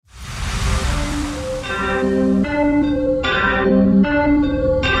Skip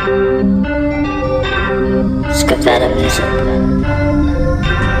that music.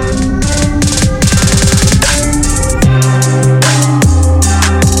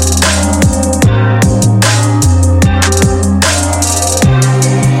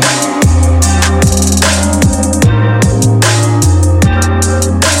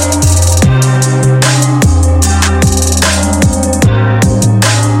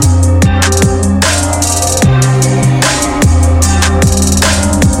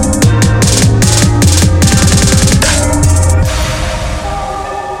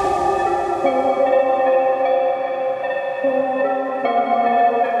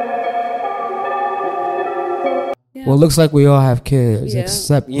 Well, it looks like we all have kids,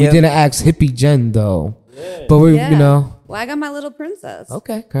 except we didn't ask Hippie Jen though. Yeah. But we, you know. Well, I got my little princess.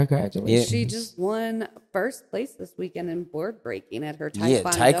 Okay, congratulations. Yeah. She just won first place this weekend in board breaking at her taekwondo. Yeah,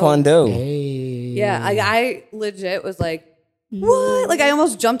 taekwondo. Hey. Yeah, I legit was like, what? Like I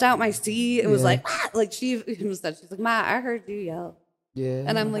almost jumped out my seat and was like, ah! Like she said, she's like, Ma, I heard you yell. Yeah.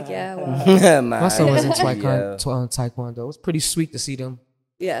 And I'm like, yeah, well. My son was in taekwondo. It was pretty sweet to see them.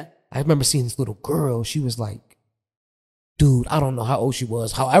 Yeah. I remember seeing this little girl. She was like, dude, I don't know how old she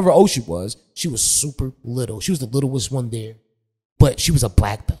was. However old she was super little. She was the littlest one there. But she was a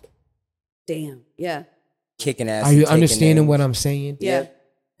black belt. Damn. Yeah. Kicking ass. Are you understanding what I'm saying? Yeah.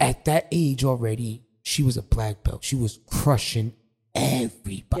 At that age already, she was a black belt. She was crushing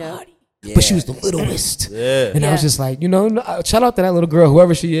everybody. Yeah. But she was the littlest. And I was just like, you know, shout out to that little girl,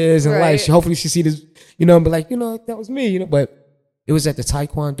 whoever she is in life. Hopefully she see this, you know, and be like, you know, that was me, you know. But it was at the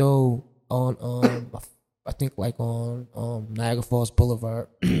taekwondo on I think like on Niagara Falls Boulevard.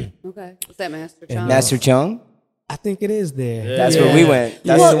 Okay. Is that Master Chung? Master Chung? I think it is there. Yeah. That's where we went.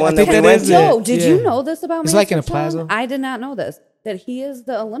 That's the one that we went to. Yo, did you know this about It's Master like in a Chung? plaza. I did not know this. That he is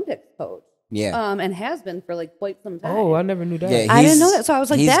the Olympics coach. Yeah. And has been for like quite some time. Oh, I never knew that. Yeah, I didn't know that. So I was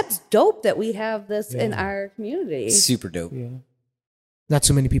like, that's dope that we have this in our community. Super dope. Yeah. Not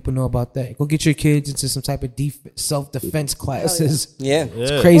too many people know about that. Go get your kids into some type of self-defense classes. Yeah.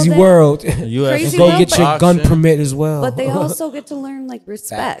 It's a crazy world. Crazy go world, get your gun permit as well. But they also get to learn like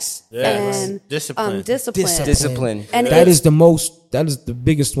respect and discipline. And that is the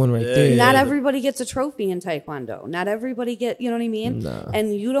biggest one right there. Not everybody gets a trophy in Taekwondo. Not everybody you know what I mean? No.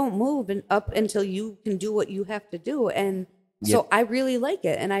 And you don't move up until you can do what you have to do. And so I really like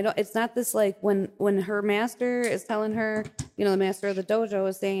it. And it's not this like when her master is telling her, you know, the master of the dojo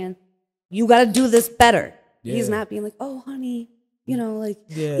is saying, you got to do this better. Yeah. He's not being like, oh, honey, you know, like,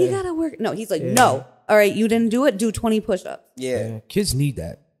 you got to work. No, he's like, no. All right, you didn't do it. Do 20 push-ups. Yeah. Kids need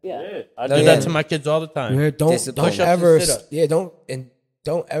that. Yeah. I do that to my kids all the time. Yeah,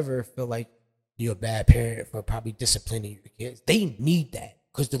 don't ever feel like you're a bad parent for probably disciplining your kids. They need that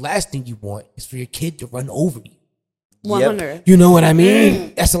because the last thing you want is for your kid to run over you. 100. You know what I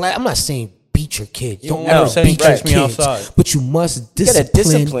mean? That's I'm not saying beat your kids. Don't ever beat your kids. But you must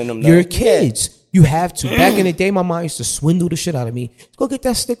discipline your kids. Yeah. You have to. Back in the day, my mom used to swindle the shit out of me. Go get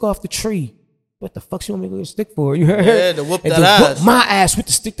that stick off the tree. What the fuck you want me to get a stick for? You heard? Yeah, to whoop that ass. Whoop my ass with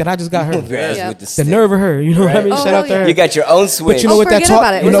the stick that I just got her. With the nerve of her. You know what I mean? Shout out to her. You got your own switch. But you know what that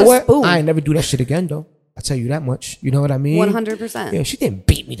taught? You know what? I ain't never do that shit again though. I tell you that much. You know what I mean? 100%. Yeah, she didn't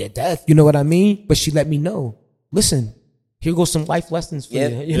beat me to death. You know what I mean? But she let me know. Listen, here goes some life lessons for you.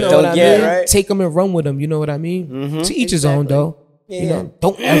 You know what I mean? Right? Take them and run with them. You know what I mean? Mm-hmm. To each his own though. Yeah. You know,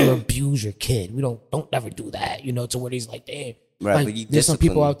 don't ever abuse your kid. Don't ever do that. You know, to where he's like, damn. Right, like, there's some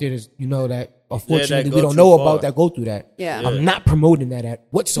people out there that you know that unfortunately we don't know about that go through that. Yeah. I'm not promoting that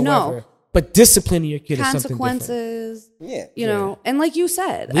whatsoever. No. But disciplining your kid is something different. Consequences. Yeah. You know, and like you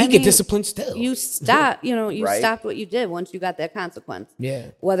said, we get disciplined still. You stop. You know, you stopped what you did once you got that consequence.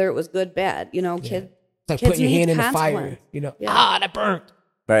 Yeah. Whether it was good, bad. You know, kids. It's like putting your hand in the fire. You know, that burnt.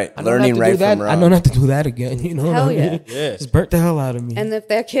 Right, learning right from wrong. I know not to do that again. You know, hell yeah, it's burnt the hell out of me. And if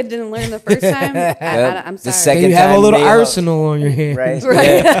that kid didn't learn the first time, I'm sorry. The second then you have a little arsenal on your hand, right?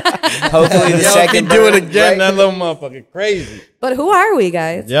 Yeah. Hopefully, the second do it again. Right? That little motherfucker crazy. But who are we,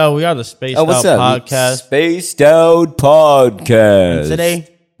 guys? Yo, we are the Spaced Out Podcast. Spaced Out Podcast. And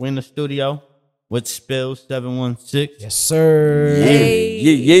today we're in the studio with Spillz716. Yes, sir. Hey.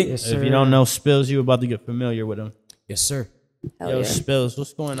 Yes, sir. If you don't know Spillz, you're about to get familiar with him. Yes, sir. Yo, Spillz,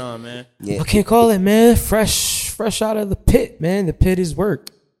 what's going on, man? I can't call it, man. Fresh out of the pit, man. The pit is work.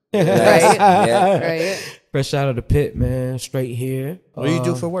 Right. Fresh out of the pit, man. Straight here. What do you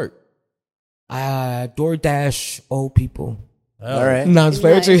do for work? I DoorDash old people. All right. No, I'm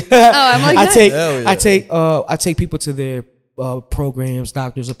nice. I'm like I take people to their programs,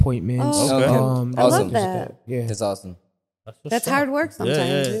 doctor's appointments. Oh, okay. I love that. Yeah, that's awesome. That's hard work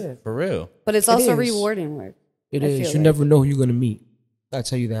sometimes. Yeah, for real. But it's It also is. rewarding work. It I is. feel You like. never know who you're gonna meet. I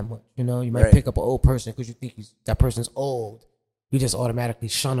tell you that much. You know, you might Right. pick up an old person because you think that person's old. You just automatically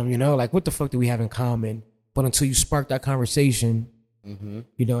shun them. You know, like what the fuck do we have in common? But until you spark that conversation,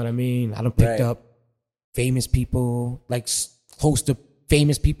 you know what I mean. I done picked Right. up famous people, like close to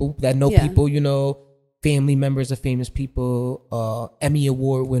famous people that know Yeah. people. You know, family members of famous people, Emmy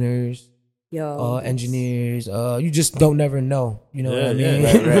Award winners, Yo. engineers. You just don't never know. You know what I mean?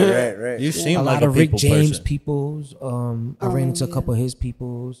 Right. You seem A like lot of Rick people James person. peoples. I ran into a couple of his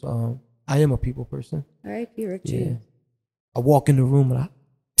peoples. I am a people person. R.I.P. Rick Yeah. James. I walk in the room and I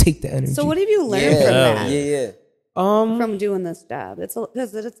take the energy. So what have you learned from that? Yeah. From doing this job?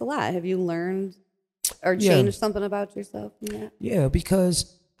 Because it's a lot. Have you learned or Yeah. changed something about yourself from that? Yeah,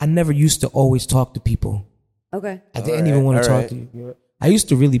 because I never used to always talk to people. Okay. I didn't even want to talk to you. I used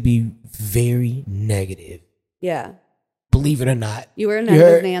to really be very negative. Yeah. Believe it or not. You were a You negative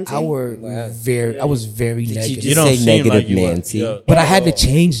heard? Nancy. I was very negative. You don't say seem negative you were- Nancy. yeah. But I had to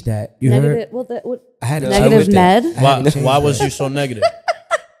change that. You heard? Negative. Well, that would. I had to Negative change that. Ned. I had to change Why that. was you so negative?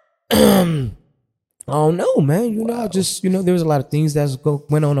 I don't know, man. You know, I just, there was a lot of things that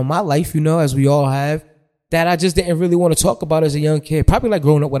went on in my life, as we all have, that I just didn't really want to talk about as a young kid. Probably like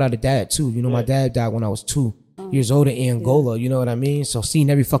growing up without a dad, too. My dad died when I was 2 years old in Angola, you know what I mean? So seeing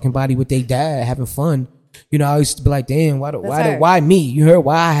every fucking body with their dad having fun, I used to be like, damn, why me? You heard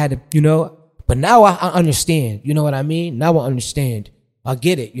why I had to, But now I understand, you know what I mean? Now I understand. I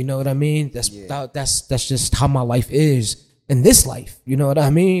get it, you know what I mean? That's just how my life is. In this life, you know what I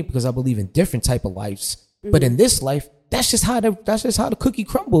mean? Because I believe in different type of lives. But in this life, that's just how the cookie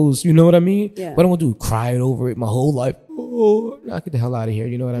crumbles, you know what I mean? Yeah. What I'm gonna do, cry over it my whole life. Oh, nah, get the hell out of here,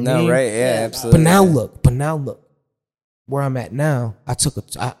 you know what I mean? No, right? Yeah, absolutely. But now look, where I'm at now, I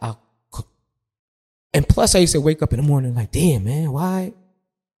and plus I used to wake up in the morning like, damn man, why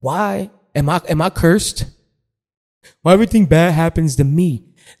am I cursed? Why everything bad happens to me?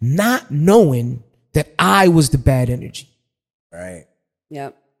 Not knowing that I was the bad energy. Right.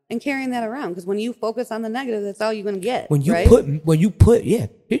 Yep. And carrying that around, because when you focus on the negative, that's all you're gonna get. When you right? put, here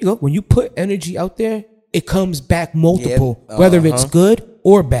you go. When you put energy out there, it comes back multiple, Yep. whether it's good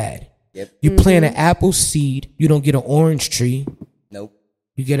or bad. Yep. You plant an apple seed, you don't get an orange tree, Nope.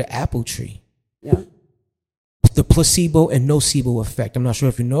 you get an apple tree. Yeah. The placebo and nocebo effect. I'm not sure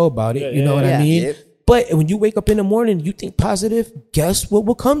if you know about it. You know what yeah. I mean? Yep. But when you wake up in the morning, you think positive, guess what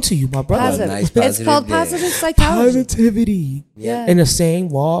will come to you, my brother? Positive. Nice It's positive called day. positive psychology. Positivity. Yeah. And the same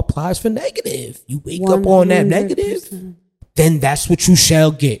law applies for negative. You wake up on that 100%. negative, then that's what you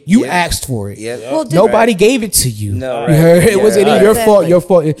shall get. You Yep. asked for it. Yep. Well, did- Nobody gave it to you. No, You right. heard? It Yeah, wasn't right. your fault. Exactly. Your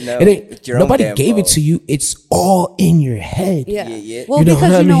fault. No, It ain't- it's your own nobody damn gave it fault. to you. It's all in your head. Yeah. Yeah. Well, You know because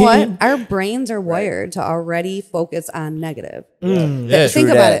what I you know mean? what? Our brains are wired to already focus on negative. Yeah, Think True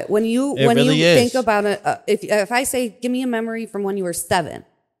about that. it. When you really is. think about it, if I say, give me a memory from when you were 7,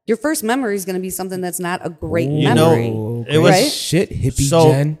 your first memory is going to be something that's not a great You know, memory. it was right? Shit, hippie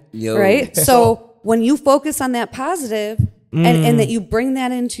So- Jen. Yo. Right? So when you focus on that positive and that you bring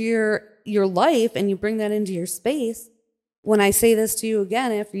that into your life and you bring that into your space, when I say this to you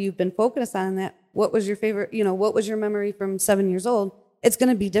again, after you've been focused on that, what was your favorite, what was your memory from 7 years old? It's going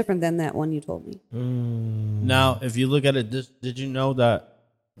to be different than that one you told me. Now, if you look at it, did you know that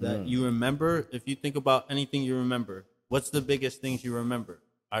you remember? If you think about anything you remember, what's the biggest things you remember?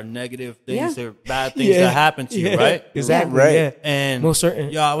 Are negative things Yeah. or bad things that happen to you, right? Exactly. Right. Yeah. And Most certain.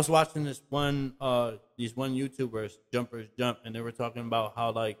 Yeah, I was watching these one YouTubers, Jumpers Jump, and they were talking about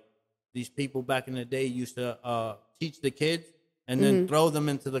how like these people back in the day used to teach the kids and then throw them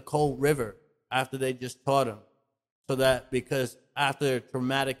into the cold river after they just taught them, so that because after a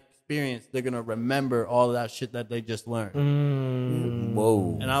traumatic experience, they're gonna remember all of that shit that they just learned.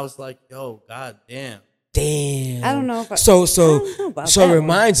 Whoa. And I was like, yo, god damn. Damn. I don't know if I So don't know about it that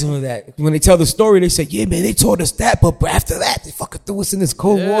reminds them of that. When they tell the story, they say, yeah, man, they taught us that, but after that, they fucking threw us in this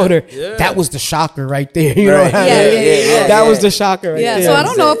cold water. yeah. That was the shocker right there. You know Right. what I Yeah, mean? yeah, yeah, That was the shocker right Yeah, there. so I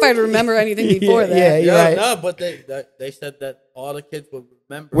don't know if I'd remember anything before that. Yeah, you're right. No, but they said that all the kids would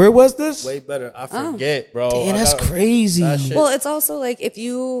remember. Where was this? Way better. I forget, bro. Damn, I that's got- crazy. that shit- Well, it's also like if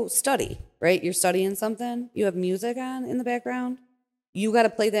you study, right? You're studying something, you have music on in the background, you got to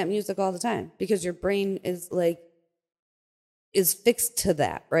play that music all the time because your brain is fixed to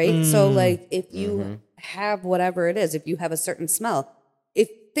that, right? So like if you have whatever it is, if you have a certain smell,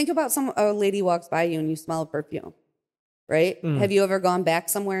 think about a lady walks by you and you smell a perfume, right? Have you ever gone back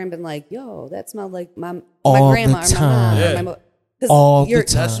somewhere and been like, yo, that smelled like my All grandma the or my mom time. or my mo-" 'Cause All the you're-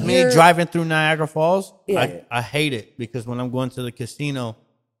 time. That's me you're- driving through Niagara Falls. Yeah. I hate it because when I'm going to the casino,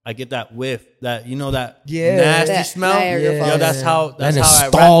 I get that whiff, that that Yeah. nasty That smell. Niagara Yo, Falls. that's how That I rap.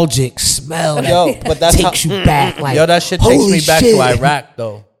 nostalgic smell. That Yo, but that's takes you back. Like, Yo, that shit takes holy me back shit. to Iraq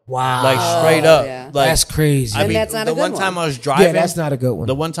though. Wow. Like straight up. yeah. Like That's crazy. I And mean, that's not the a good one time one. I was driving. Yeah, that's not a good one.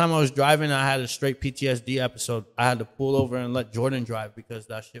 The one time I was driving, I had a straight PTSD episode. I had to pull over and let Jordan drive because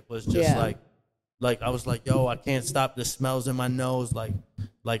that shit was just Yeah. like I was like, yo, I can't stop. The smells in my nose. Like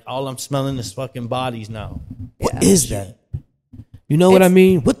all I'm smelling is fucking bodies now. What is that? You know what I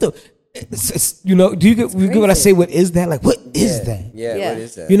mean? What the? It's, do you get what I say? What is that? Like, what is that? Yeah, Yeah. what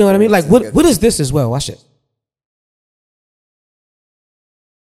is that? You know what I mean? Like, That's a good- what is this as well? Watch it.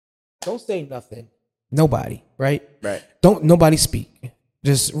 Don't say nothing. Nobody, right? Right. Don't nobody speak.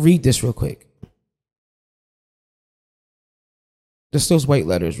 Just read this real quick. Just those white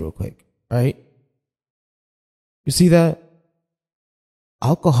letters real quick, right? You see that?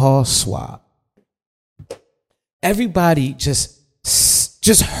 Alcohol swab. Everybody just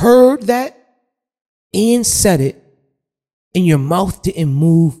heard that and said it, and your mouth didn't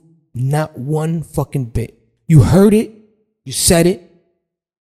move not one fucking bit. You heard it, you said it,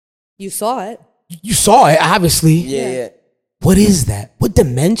 You saw it. you saw it, obviously. Yeah. What is that? What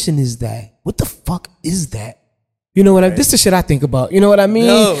dimension is that? What the fuck is that? You know what I mean? This is the shit I think about. You know what I mean?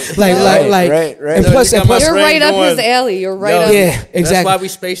 No. Like, Right. And No, plus, you got my You're brain right up his going. alley. You're right Yo, up. yeah, exactly. That's why we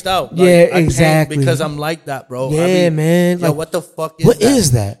spaced out. Yeah, I can't exactly. Because I'm like that, bro. Yeah, man. Yo, Like, what the fuck is what that?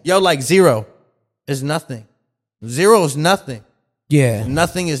 is that? Yo, like 0 is nothing. 0 is nothing. Yeah.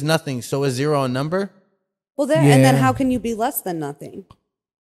 Nothing is nothing. So is 0 a number? Well, there. And then Yeah. how can you be less than nothing?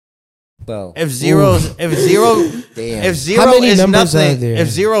 Well, If zero damn. if 0 How many is numbers are nothing, there? if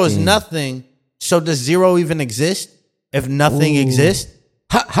 0 is nothing, so does 0 even exist? If nothing exists?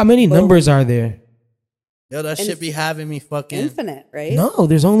 How many numbers are there? Yo, that shit be having me fucking Infinite, right? No,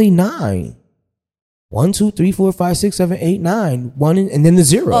 there's only 9. 1, 2, 3, 4, 5, 6, 7, 8, 9. 1 and then the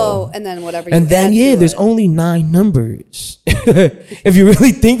 0. Oh, and then whatever. You and then add to there's it. only 9 numbers. If you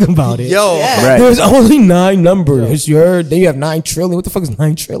really think about it. Yo, Yeah. Right. There's only 9 numbers. You heard? Then you have 9 trillion. What the fuck is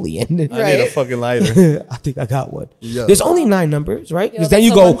 9 trillion? I need a Right. fucking lighter. I think I got one. There's only 9 numbers, right? Because Yo, then you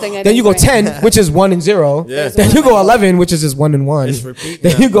that's the go, one thing I then you go didn't 10, which is 1 and 0. Yeah. Then you go 11, which is just 1 and 1. It's repeating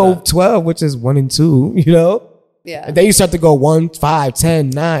Then you after go that. 12, which is 1 and 2. You know. Yeah. And then you start to go 1, 5, 10,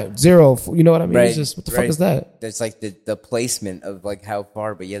 9, 0. You know what I mean? Right. It's just what the fuck right. is that? There's like the placement of like how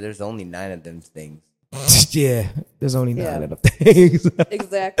far, but yeah, there's only 9 of them things. Yeah. There's only 9 Yeah. of them things.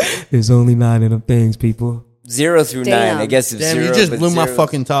 Exactly. There's only 9 of them things, people. 0 through 9. I Damn. guess if Damn, 0, you just but blew my 0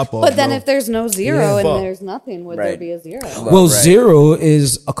 fucking top off. But then bro. if there's no 0 Yeah. and Fuck. there's nothing, would there Right. be a 0? Well, right. 0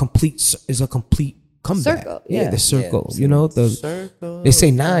 is a complete comeback. Circle, Yeah, yeah. the circle. Yeah, you know, Circle. they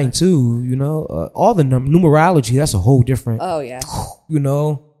say 9 too. You know, all the numerology. That's a whole different. Oh yeah. You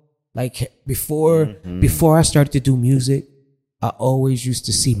know, like before I started to do music, I always used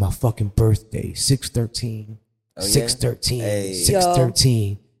to see my fucking birthday, 6/13, Oh, yeah? 6/13, Hey.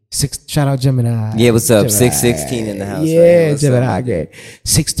 6/13. 6. Shout out Gemini. Yeah, what's up? Gemini. 616 in the house. Yeah, right? What's up, Gemini. man? Good.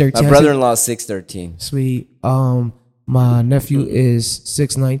 6/13. My brother-in-law is 613. Sweet. My nephew is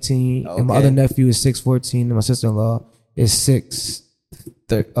 6/19, and my Okay. other nephew is 6/14, and my sister-in-law is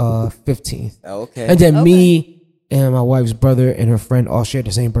 6/15. Oh, okay. And then me and my wife's brother and her friend all share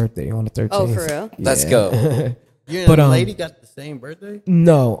the same birthday on the 13th. Oh, for real? Let's go. You and But, the lady got the same birthday?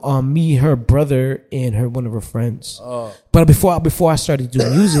 No, me, her brother, and one of her friends. Oh. But before I started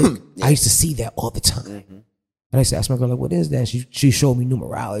doing music, I used to see that all the time. And I used to ask my girl, like, what is that? She showed me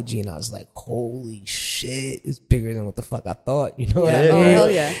numerology, and I was like, holy shit, it's bigger than what the fuck I thought. You know what I Oh mean?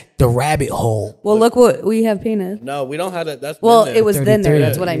 hell yeah. The rabbit hole. Well, look what we have painted. No, we don't have that. That's Well, been there. it was then there. 33.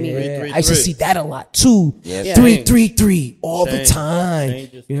 That's what I mean. Yeah, 333. I used to see that a lot too. Yeah. Yeah. 333 all the Change. time.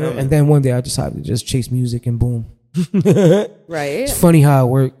 Change is You know, coming. and then one day I decided to just chase music and boom. Right. It's funny how it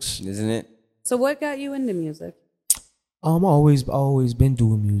works. Isn't it? So what got you into music? I always been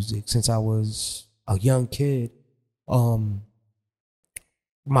doing music since I was a young kid.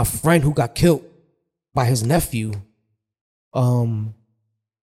 My friend who got killed by his nephew,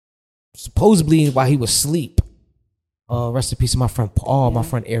 supposedly while he was asleep. Rest in peace to my friend Paul, my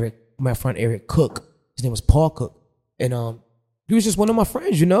friend Eric Cook. His name was Paul Cook. And he was just one of my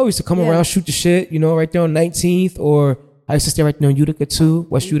friends, you know. He used to come Yeah. around, shoot the shit, you know, right there on 19th, or I used to stay right there in Utica too,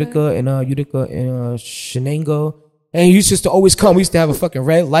 West Utica and Shenango. And he used to always come. We used to have a fucking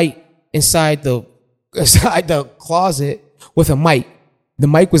red light inside the closet with a mic. The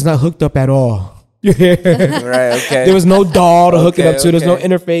mic was not hooked up at all. Right, okay. There was no DAW to hook it Okay, up to. There's no okay.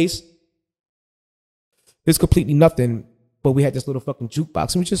 interface. There's completely nothing. But we had this little fucking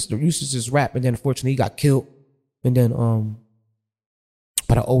jukebox, and we used to just rap. And then unfortunately he got killed. And then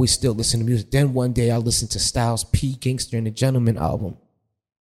but I always still listen to music. Then one day I listened to Styles P, Gangster and the Gentleman album.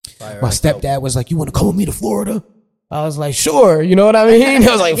 My stepdad was like, "You want to come with me to Florida?" I was like, "Sure." You know what I mean?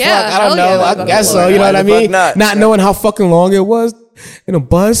 I was like, Yeah, "Fuck, I don't know. hell yeah, I guess so." You know what I mean? Not knowing how fucking long it was in a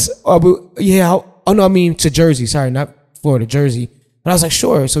bus. To Jersey. Sorry, not Florida, Jersey. And I was like,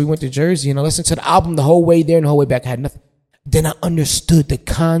 "Sure." So we went to Jersey, and I listened to the album the whole way there and the whole way back. I had nothing. Then I understood the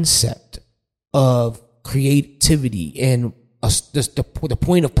concept of creativity and the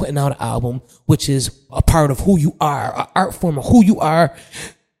point of putting out an album, which is a part of who you are, an art form of who you are,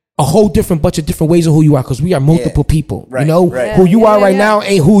 a whole different bunch of different ways of who you are, because we are multiple people. Right, you know, right. who you are right now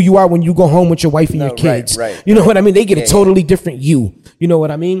ain't who you are when you go home with your wife and your kids. You know what I mean? They get a totally different you. You know what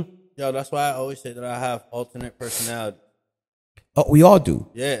I mean? Yo, that's why I always say that I have alternate personality. Oh, we all do.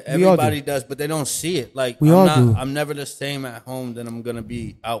 Yeah, everybody does, but they don't see it. Like do. I'm never the same at home than I'm gonna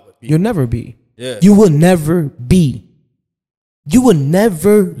be out with people. You'll never be. Yeah. You will never be. You will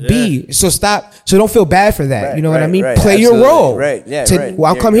never be. So stop. So don't feel bad for that. You know what I mean? Play your role. Right. Yeah.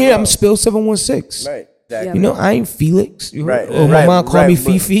 Well, I'll come here. I'm Spillz716. Right. Exactly. You know, I ain't Felix. Right. Or my mom call me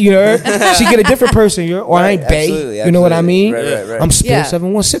Fifi. You heard? She get a different person. Or I ain't Bay. You know what I mean? Right. I'm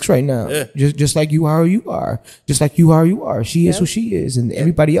Spillz716 right now. Yeah. Just like you are who you are. Just like you are who you are. She is who she is. And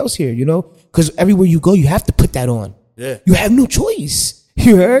everybody else here, you know? Because everywhere you go, you have to put that on. Yeah. You have no choice.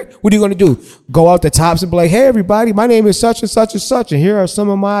 You heard? What are you going to do? Go out the tops and be like, "Hey, everybody, my name is such and such and such, and here are some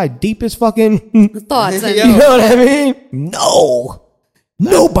of my deepest fucking thoughts." You know what I mean? No.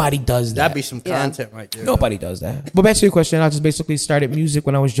 Nobody does that. That'd be some content right there. Nobody does that. But back to your question, I just basically started music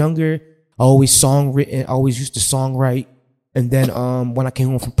when I was younger. I always always used to songwrite. And then when I came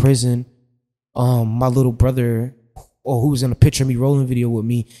home from prison, my little brother, who was in a picture of me rolling video with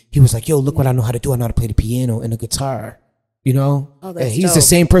me, he was like, "Yo, look what I know how to do. I know how to play the piano and the guitar." You know? Oh, that's he's dope. the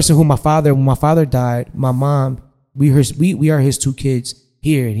same person when my father died, my mom, we are his two kids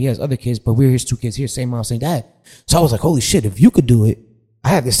here, and he has other kids, but we're his two kids here, same mom, same dad. So I was like, holy shit, if you could do it, I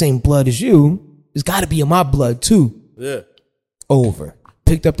have the same blood as you, it's got to be in my blood too. Yeah. Over.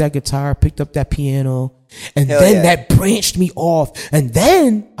 Picked up that guitar, picked up that piano, and then that branched me off. And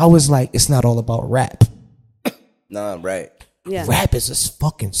then I was like, it's not all about rap. No, right. Yeah. Rap is a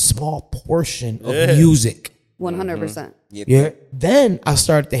fucking small portion of music. 100%. Yeah. Then I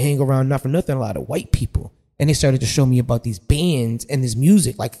started to hang around, not for nothing, a lot of white people. And they started to show me about these bands and this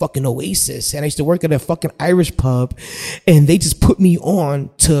music, like fucking Oasis. And I used to work at a fucking Irish pub. And they just put me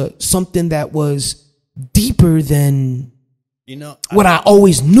on to something that was deeper than what I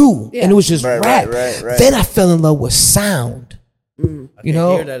always knew. Yeah. And it was just rap. Right. Then I fell in love with sound. You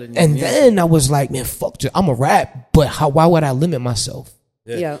know? And then I was like, man, fuck, I'm a rap. But why would I limit myself?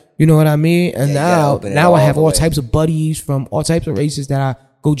 Yeah. You know what I mean? And now I have all types of buddies from all types of races that I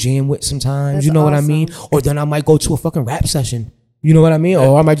go jam with sometimes. That's you know what I mean? Or then I might go to a fucking rap session. You know what I mean?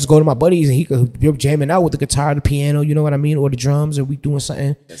 Or I might just go to my buddies and you're jamming out with the guitar, the piano, you know what I mean? Or the drums, or we doing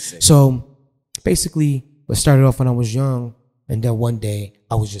something. So basically, what started off when I was young, and then one day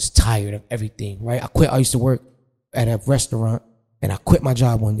I was just tired of everything, right? I quit. I used to work at a restaurant, and I quit my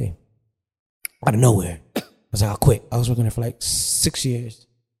job one day out of nowhere. I was like, I quit. I was working there for like 6 years.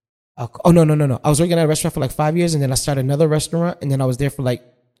 No. I was working at a restaurant for like 5 years, and then I started another restaurant, and then I was there for like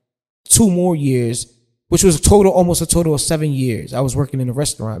 2 more years, which was almost a total of 7 years. I was working in the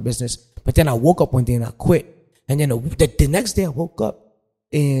restaurant business, but then I woke up one day and I quit. And then the next day I woke up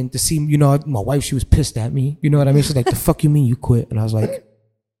and to see, you know, my wife, she was pissed at me. You know what I mean? She's like, the fuck you mean you quit? And I was like,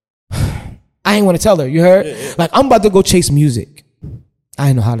 I ain't want to tell her, you heard? Yeah. Like, I'm about to go chase music. I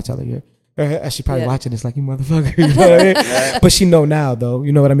didn't know how to tell her, you heard? She probably watching this like, you motherfucker, you know what I mean? Yeah. But she know now though,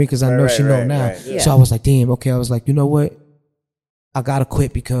 you know what I mean? Cause I know she know now. Right. Yeah. So I was like, damn, okay. I was like, you know what? I gotta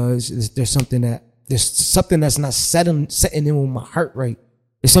quit because there's something that's not setting in with my heart right.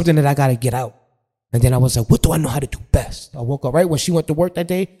 There's something that I gotta get out. And then I was like, what do I know how to do best? I woke up right when she went to work that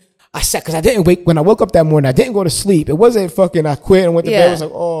day. I sat, cause I didn't wake, when I woke up that morning, I didn't go to sleep. It wasn't fucking, I quit and went to bed. I was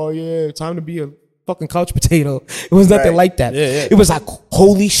like, oh yeah, time to be a fucking couch potato. It was nothing like that. Yeah. It was like,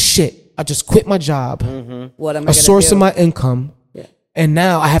 holy shit, I just quit my job. Mm-hmm. What am I a source of my income. Yeah. And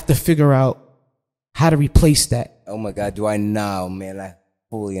now I have to figure out how to replace that. Oh my God, do I now, man? I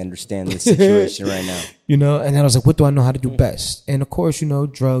fully understand this situation right now. You know, and then I was like, what do I know how to do best? And of course, you know,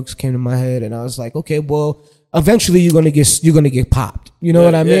 drugs came to my head, and I was like, okay, well, eventually you're gonna get popped. You know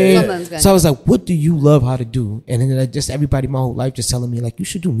what I mean? Yeah. So I was like, what do you love how to do? And then just everybody my whole life just telling me like, you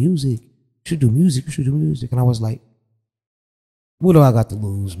should do music. You should do music. You should do music. And I was like, what do I got to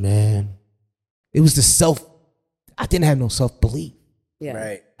lose, man? It was I didn't have no self-belief. Yeah.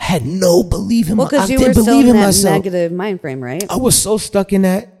 Right. I had no belief in myself. Well, because you were still in that negative mind frame, right? I was so stuck in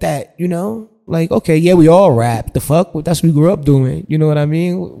that, you know, like, okay, yeah, we all rap. The fuck? That's what we grew up doing. You know what I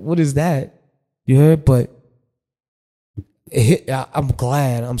mean? What is that? You heard? But I'm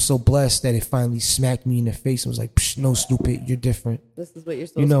glad. I'm so blessed that it finally smacked me in the face and was like, Psh, no, stupid, you're different. This is what you're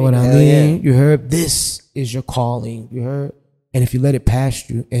supposed You know to what be I doing. mean? yeah. You heard? This is your calling. You heard? And if you let it past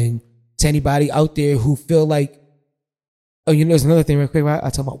you, and to anybody out there who feel like, oh, you know, there's another thing real quick, right? I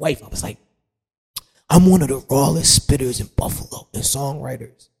told my wife, I was like, I'm one of the rawest spitters in Buffalo and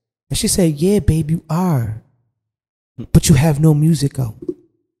songwriters. And she said, yeah, babe, you are. But you have no music out.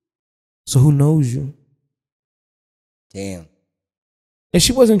 So who knows you? Damn. And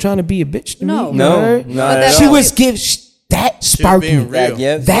she wasn't trying to be a bitch to No. me. No, you heard? not at She all. was that sparked me. being real.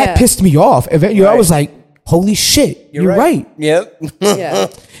 Yep. That Yeah. pissed me off. I Right. was like, holy shit, you're right. Yep. Yeah.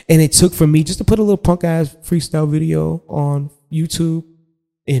 And it took for me just to put a little punk ass freestyle video on YouTube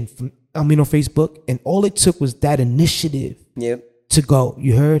and on Facebook. And all it took was that initiative Yep. to go.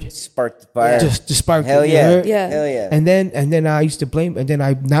 You heard? Spark the fire. Just to spark Hell it, you yeah. heard? Yeah. Hell yeah. And then I used to blame, and then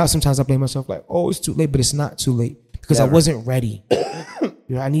now sometimes I blame myself like, oh, it's too late, but it's not too late because I Never. wasn't ready.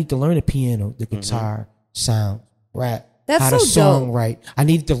 You know, I need to learn the piano, the guitar, sound, rap, That's how to so dope. songwrite. I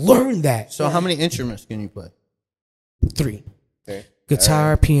needed to learn that. So how many instruments can you play? 3: Okay.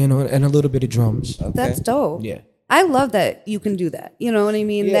 guitar, piano, and a little bit of drums. Okay. That's dope. Yeah. I love that you can do that. You know what I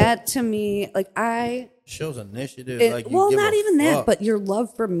mean? Yeah. That to me, like Shows initiative. it, you well, give not a even that, fuck. but your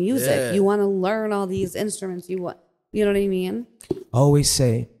love for music. Yeah. You want to learn all these instruments. You know what I mean? I always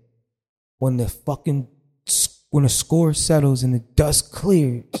say, when the score settles and the dust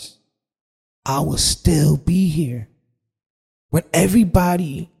clears, I will still be here. When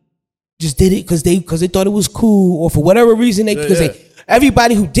everybody just did it because they thought it was cool, or for whatever reason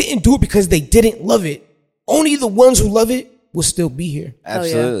everybody who didn't do it because they didn't love it, only the ones who love it will still be here.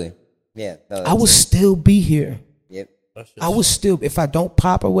 Absolutely. Yeah. No, I will still be here. Yep. I will still, if I don't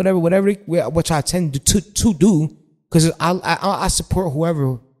pop or whatever, which I tend to do, because I support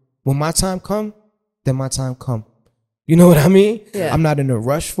whoever. When my time come, then my time come. You know what I mean? Yeah. I'm not in a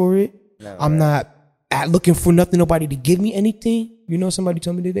rush for it. No, I'm not looking for nobody to give me anything. You know, somebody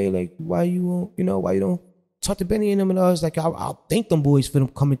told me today, like, why you don't talk to Benny and them, and I was like, I'll thank them boys for them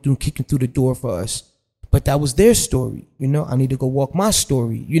coming through and kicking through the door for us. But that was their story. You know, I need to go walk my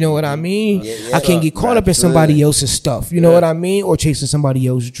story. You know what I mean? Yeah, I can't get caught up in somebody else's stuff. You know what I mean? Or chasing somebody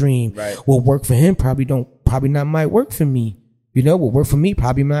else's dream. Right. What work for him probably not might work for me. You know, what work for me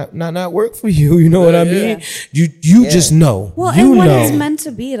probably not work for you. You know what I mean? You just know. Well, you and when know. it's meant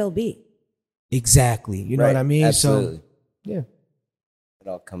to be, it'll be. Exactly. You know what I mean? Absolutely. So, yeah. It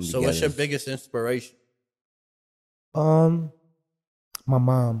all comes So together. what's your biggest inspiration? My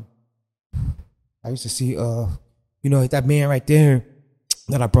mom. I used to see, that man right there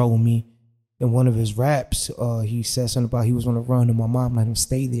that I brought with me in one of his raps. He said something about he was on a run, and my mom let him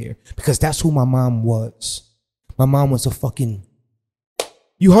stay there because that's who my mom was. My mom was a fucking,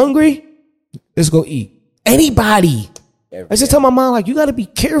 you hungry? Let's go eat. Anybody. I just tell my mom, like, you got to be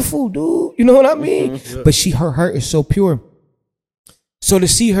careful, dude. You know what I mean? Mm-hmm. But her heart is so pure. So to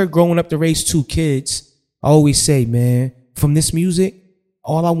see her growing up to raise 2 kids, I always say, man, from this music,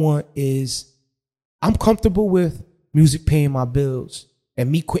 all I want is, I'm comfortable with music paying my bills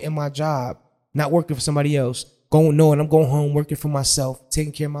and me quitting my job, not working for somebody else, knowing I'm going home, working for myself,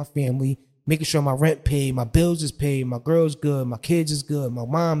 taking care of my family, making sure my rent paid, my bills is paid, my girl's good, my kids is good, my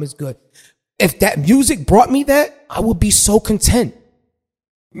mom is good. If that music brought me that, I would be so content.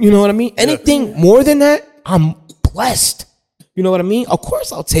 You know what I mean? Anything more than that, I'm blessed. You know what I mean? Of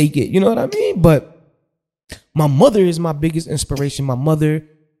course I'll take it. You know what I mean? But my mother is my biggest inspiration. My mother,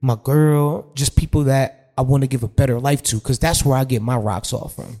 my girl, just people that I want to give a better life to, because that's where I get my rocks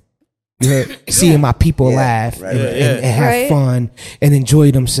off from. You heard? Seeing my people laugh and have fun and enjoy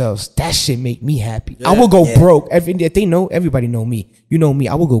themselves. That shit make me happy. I will go broke. If they know, everybody know me. You know me.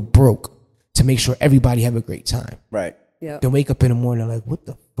 I will go broke to make sure everybody have a great time. Right. Yeah. Then wake up in the morning like, what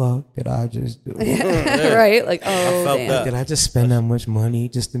the fuck did I just do? Right? Like, oh, felt damn. that. Did I just spend that much money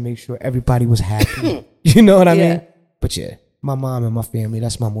just to make sure everybody was happy? You know what I mean? But yeah, my mom and my family,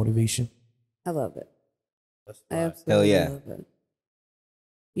 that's my motivation. I love it. I Hell absolutely yeah. love it.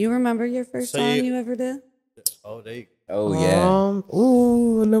 You remember your first song you ever did? Oh, they. Oh yeah.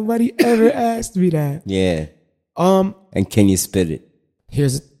 Ooh, nobody ever asked me that. Yeah. And can you spit it?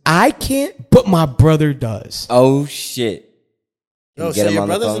 I can't, but my brother does. Oh shit. Can Oh, you get so him your on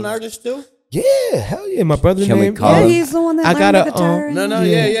the brother's phone? an artist too? Yeah, hell yeah. My brother's Can we name. call Yeah, him? he's the one that I learned got the a, guitar.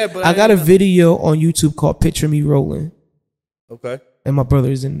 No, but I got a video on YouTube called "Picture Me Rolling," Okay. and my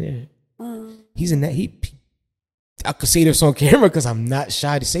brother's in there. He's in that. I could say this on camera because I'm not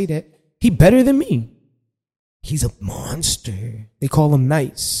shy to say that. He better than me. He's a monster. They call him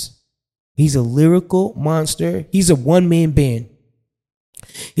Nice. He's a lyrical monster. He's a one-man band.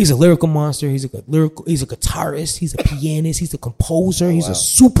 He's a lyrical monster. He's a guitarist. He's a pianist. He's a composer. He's a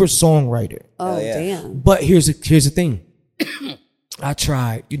super songwriter. Oh, damn. But here's the thing. I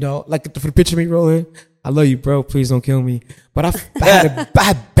tried, like for the picture of me rolling. I love you, bro. Please don't kill me. But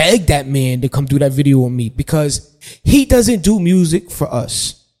I begged that man to come do that video with me because he doesn't do music for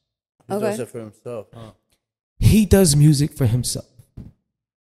us. He does it for himself, huh? He does music for himself.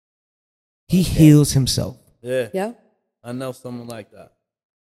 He heals himself. Yeah. Yeah. I know someone like that.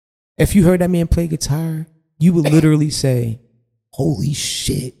 If you heard that man play guitar, you would literally say, holy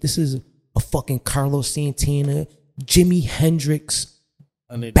shit, this is a fucking Carlos Santana, Jimi Hendrix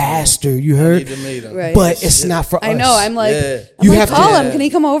bastard. You heard? Right. But it's not for us. I know. I'm like, you have call to him. Can he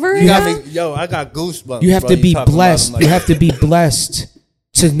come over? Yo, I got goosebumps. You have to be blessed. You have to be blessed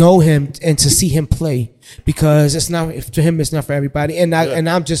to know him and to see him play because it's not to him. It's not for everybody. And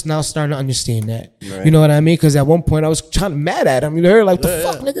I'm just now starting to understand that. Right. You know what I mean? Because at one point I was trying to mad at him. You know, like the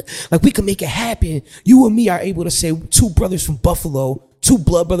fuck, nigga. Like we can make it happen. You and me are able to say two blood brothers from Buffalo,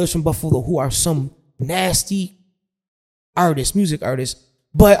 who are some nasty artists, music artists.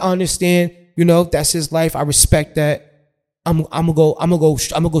 But I understand, that's his life. I respect that. I'm gonna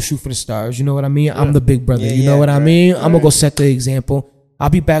go shoot for the stars. You know what I mean? I'm the big brother. You know what I mean? I'm gonna go set the example. I'll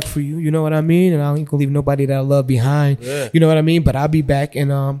be back for you. You know what I mean? And I ain't gonna leave nobody that I love behind. Yeah. You know what I mean? But I'll be back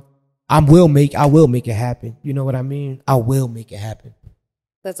and I will make it happen. You know what I mean? I will make it happen.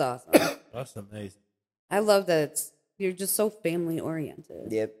 That's awesome. That's amazing. I love that you're just so family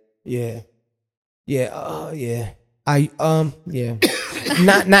oriented. Yep. Yeah. Yeah. Yeah. Yeah.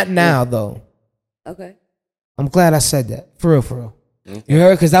 Not now though. Okay. I'm glad I said that. For real. Okay. You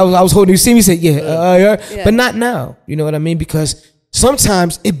heard? Because I was holding you. See me say, yeah. But not now. You know what I mean? Because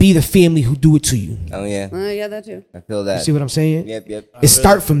sometimes it be the family who do it to you. Oh, yeah. Yeah, that too. I feel that. You see what I'm saying? Yep. It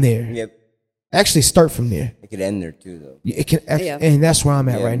start from there. Yep. Actually start from there. It could end there too, though. It can, and that's where I'm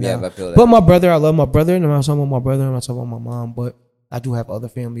at right now. I feel that. But my brother, I love my brother, and I'm not talking about my brother, I'm not talking about my mom, but I do have other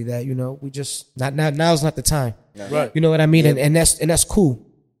family that, we just, now's not the time. No. Right. You know what I mean? Yep. And that's cool.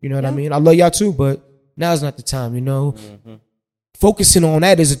 You know what I mean? I love y'all too, but now's not the time, Mm-hmm. Focusing on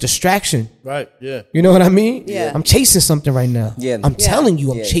that is a distraction. Right, yeah. You know what I mean? Yeah. I'm chasing something right now. Yeah. I'm telling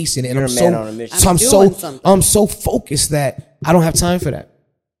you I'm chasing it. And I'm so focused that I don't have time for that.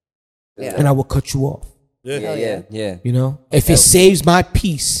 Yeah. And I will cut you off. Yeah. If it saves my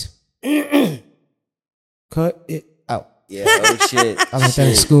peace, cut it out. Yeah, oh shit. I learned that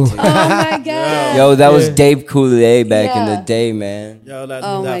in school. Oh my god. Yo, that was Dave Coulier back in the day, man. Yo, that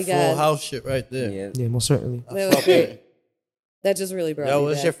my full God. house shit right there. Yeah, most certainly. That was great. That just really brought Yo, me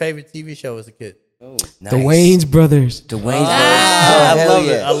what's back. your favorite TV show as a kid? Oh, The Wayans Brothers.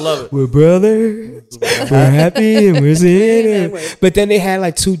 I love it. We're brothers. We're happy and we're singing. But then they had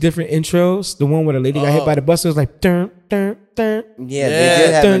like two different intros. The one where the lady got hit by the bus, it was like dun dun dun. Yeah, they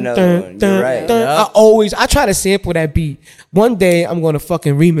did have another one. You're right. I try to sample that beat. One day I'm gonna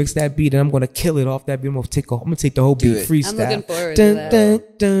fucking remix that beat and I'm gonna kill it off that beat. I'm gonna take the whole beat freestyle. I'm looking forward to that.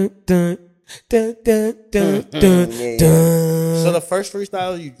 Dun, dun, dun, dun, dun. So the first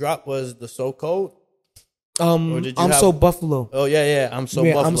freestyle you dropped was the So Cold? So Buffalo. Oh yeah, I'm so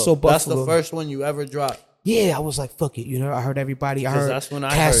Buffalo. I'm So Buffalo. That's the first one you ever dropped. Yeah, I was like, fuck it. I heard everybody. I heard that's when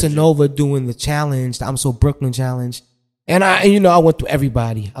I Casanova doing the challenge, the I'm So Brooklyn challenge. And I went through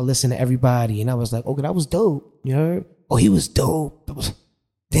everybody. I listened to everybody and I was like, okay, that was dope. You heard? Oh, he was dope.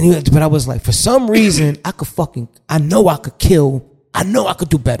 But I was like, for some reason, I know I could kill. I know I could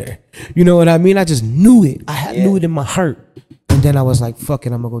do better. You know what I mean? I just knew it. Knew it in my heart. And then I was like, fuck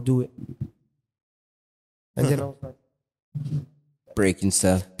it, I'm going to go do it. And then I was like, breaking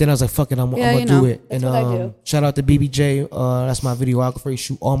stuff. Then I was like, fuck it, I'm going to do it. That's and what I do. Shout out to BBJ. That's my videographer. He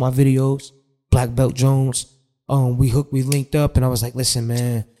shoot all my videos. Black Belt Jones. We linked up and I was like, listen,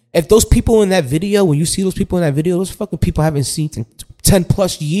 man, if those people in that video, when you see those people in that video, those fucking people I haven't seen in 10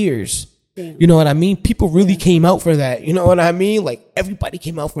 plus years. Damn. You know what I mean? People really came out for that. You know what I mean? Like everybody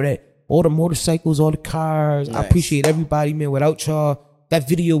came out for that. All the motorcycles, all the cars. Nice. I appreciate everybody, man. Without y'all, that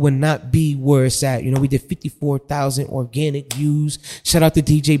video would not be where it's at. We did 54,000 organic views. Shout out to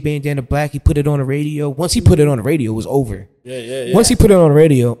DJ Bandana Black. He put it on the radio. Once he put it on the radio, it was over. Yeah. Once he put it on the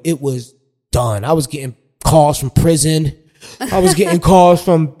radio, it was done. I was getting calls from prison. I was getting calls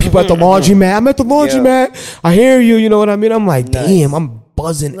from people at the laundromat. I'm at the laundromat. I hear you. You know what I mean? I'm like, damn, I'm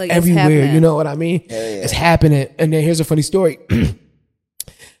buzzing everywhere. You know what I mean? It's happening. And then here's a funny story.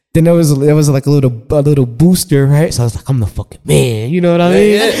 Then there was like a little booster, right? So I was like, I'm the fucking man. You know what I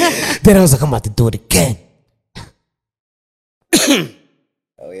mean? Then I was like, I'm about to do it again.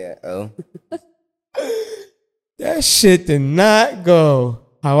 Oh yeah. Oh. That shit did not go.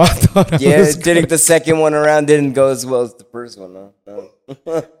 How I thought I Yeah, was didn't the second one around didn't go as well as the first one, huh?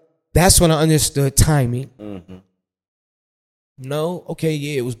 No. That's when I understood timing. Mm-hmm. No, okay,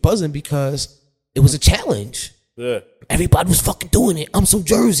 yeah, it was buzzing because it was a challenge. Yeah. Everybody was fucking doing it. I'm so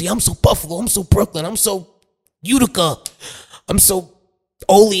Jersey. I'm so Buffalo. I'm so Brooklyn. I'm so Utica. I'm so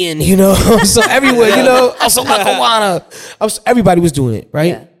Olean, you know. I'm so everywhere, you know. I'm so Lackawanna. Everybody was doing it, right?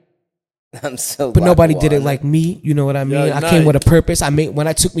 Yeah. I'm so. But nobody did it Lackawanna. like me. You know what I mean? Yeah, I nah. came with a purpose. When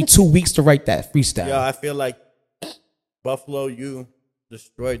I took me 2 weeks to write that freestyle. Yeah, I feel like Buffalo, you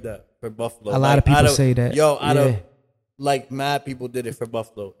destroyed that for Buffalo. A lot of people say that. Yo, out Yeah. of like mad people did it for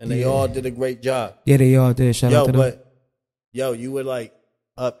Buffalo, and they all did a great job. Yeah, they all did. Shout out to them. You were like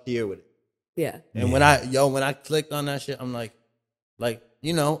up here with it. Yeah. And when I clicked on that shit, I'm like,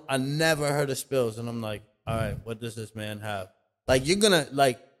 you know, I never heard of Spillz, and I'm like, all right, what does this man have? Like, you're gonna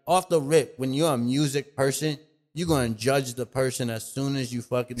like off the rip when you're a music person, you're gonna judge the person as soon as you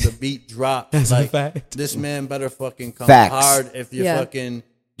fucking the beat drops. That's a like, fact. this man better fucking come Facts. hard if you're Yeah. fucking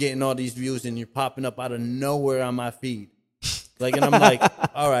getting all these views and you're popping up out of nowhere on my feed. Like, and I'm like,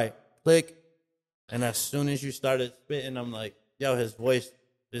 all right, click. And as soon as you started spitting, I'm like, yo, his voice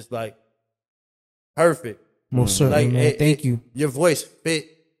is like perfect. Most certainly, Like, man. Thank you. Your voice fit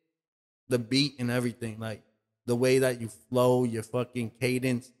the beat and everything. Like, the way that you flow, your fucking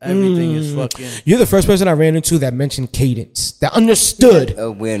cadence, everything is fucking. You're the first person I ran into that mentioned cadence, that understood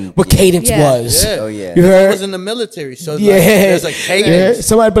When what cadence Yeah. was. Yeah. Oh yeah. You I heard? was in the military, so Yeah. like, there's a Yeah. cadence.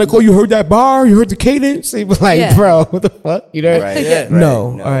 Somebody be like, oh, you heard that bar? You heard the cadence? They be like, Yeah. bro, what the fuck? You know? Right. Yeah.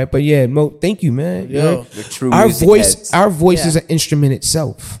 No. Right. All right. But yeah, Mo, thank you, man. You Yo. know? The true Our music voice, heads. our voice Yeah. is an instrument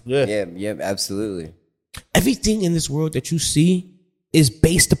itself. Yeah. Yeah, absolutely. Everything in this world that you see is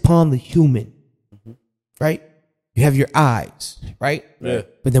based upon the human, right? You have your eyes, right? Yeah.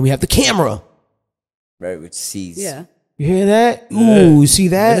 But then we have the camera. Right, which sees. Yeah. You hear that? Ooh, you see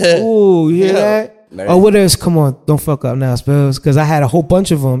that? Yeah. Ooh, you hear Yeah. that? Right. Oh, what else? Come on, don't fuck up now, Spillz, because I had a whole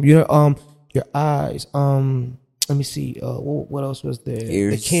bunch of them. You know, your eyes. Let me see. What else was there?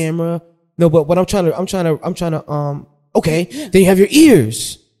 Ears. The camera. No, but what I'm trying to. Okay, then you have your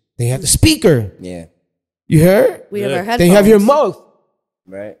ears. Then you have the speaker. Yeah. You heard? We have Yeah. our headphones. Then you have your mouth.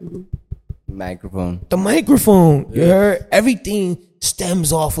 Right. Microphone. The microphone. You heard? Everything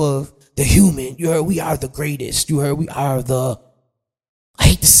stems off of the human. You heard? We are the greatest. You heard? We are the. I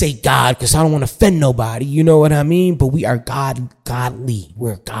hate to say God because I don't want to offend nobody. You know what I mean? But we are godly.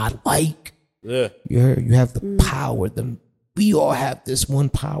 We're godlike. Yeah. You heard? You have the power. We all have this one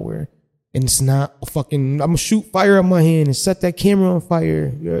power. And it's not a fucking, I'm going to shoot fire on my hand and set that camera on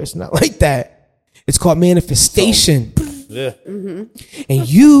fire. You heard? It's not like that. It's called manifestation. Yeah. And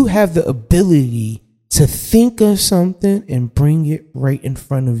you have the ability to think of something and bring it right in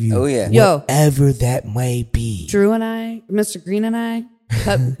front of you. Oh, yeah. Yo. Whatever that may be. Drew and I, Mr. Green and I,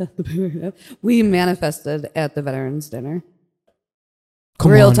 we manifested at the Veterans Dinner.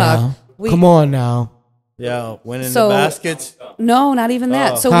 Come Real on talk. now. We- Come on now. Yeah. Winning So- the baskets. No, not even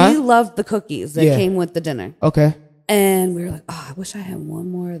that. So Huh? we loved the cookies that Yeah. came with the dinner. Okay. And we were like, oh, I wish I had one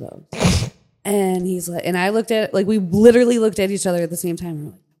more of those. And he's like, and I looked at, like, we literally looked at each other at the same time. And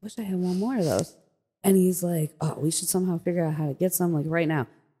we're like, I wish I had one more of those. And he's like, oh, we should somehow figure out how to get some, like, right now.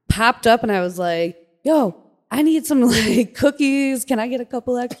 Popped up, and I was like, yo, I need some, like, cookies. Can I get a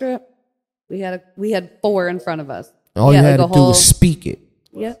couple extra? We had 4 in front of us. All Yeah, you like had a to do whole- was speak it.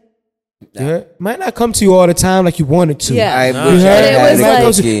 Yeah. Yeah. Might not come to you all the time like you wanted to. Yeah. I Nah. wish You I heard? But it had was a Might like-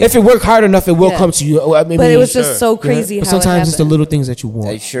 come to- cookie. if it worked hard enough, it will Yeah. come to you. I mean, But it was just Sure. so crazy But how it sometimes it's the happened. little things that you want.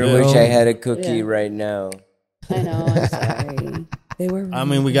 I sure Yeah. wish I had a cookie Yeah. right now. I know. I'm sorry. They were. I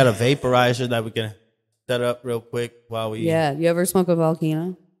mean, we got a vaporizer that we can set up real quick while we. Yeah. You ever smoke a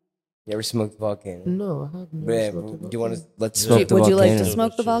volcano? You ever smoked the volcano? No, I haven't. Yeah, do you want to let's smoke the Would volcano? you like to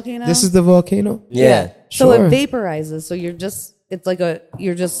smoke the volcano? This is the volcano? Yeah. So Sure. it vaporizes. So you're just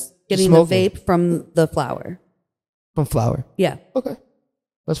getting Smoking. the vape from the flower. From flour. Yeah. Okay.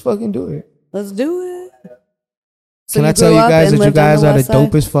 Let's fucking do it. Let's do it. So Can I you tell grew you up guys and that you lived on guys are the west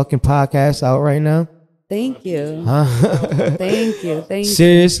side? dopest fucking podcast out right now? Thank you. Huh? Thank you. Thank you.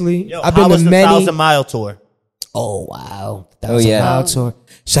 Seriously? Yo, I've how been was to the many. 1,000-mile tour? Oh, wow. Oh, yeah. Mile tour.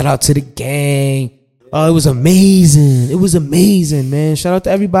 Shout out to the gang. Oh, it was amazing. It was amazing, man. Shout out to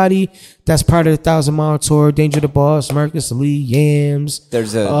everybody that's part of the 1,000-mile tour. Danger the Boss, Marcus Lee, Yams.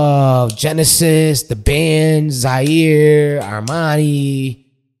 There's a Genesis, the band, Zaire, Armani,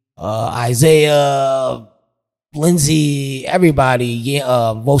 Isaiah, Lindsay, everybody. Yeah,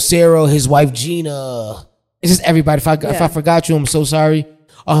 Vocero, his wife Gina. It's just everybody. If I forgot you, I'm so sorry.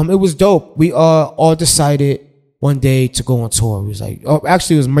 It was dope. We all decided one day to go on tour. We was like,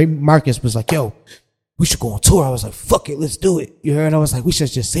 actually, it was Marcus was like, yo, we should go on tour. I was like, fuck it, let's do it. You heard? I was like, we should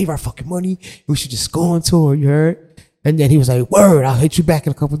just save our fucking money. We should just go on tour. You heard? And then he was like, word, I'll hit you back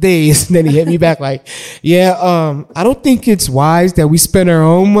in a couple of days. And then he hit me back like, yeah, I don't think it's wise that we spend our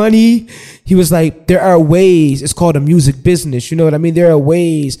own money. He was like, there are ways. It's called a music business. You know what I mean? There are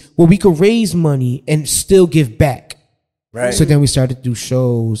ways where we could raise money and still give back. Right. So then we started to do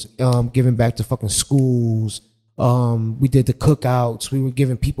shows, giving back to fucking schools. We did the cookouts. We were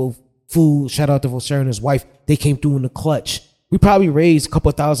giving people food. Shout out to Voltaire and his wife. They came through in the clutch. We probably raised a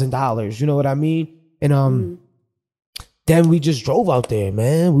couple $1,000s. You know what I mean? And then we just drove out there,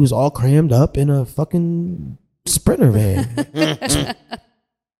 man. We was all crammed up in a fucking Sprinter van.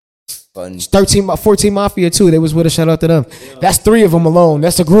 Fun. 14 Mafia too. They was with us. Shout out to them. That's 3 of them alone.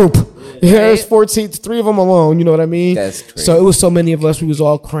 That's a group. Yeah, there's 14, 3 of them alone. You know what I mean? That's crazy. So it was so many of us. We was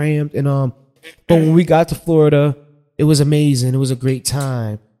all crammed. And but when we got to Florida, it was amazing. It was a great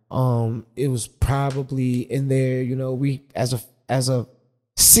time. It was probably in there. You know, we as a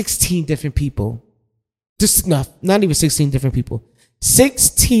 16 different people. Just not even 16 different people.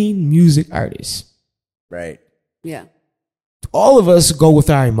 16 music artists. Right. Yeah. All of us go with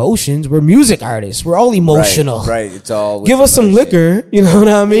our emotions. We're music artists. We're all emotional. Right. It's all. Give us some emotion. liquor. You know what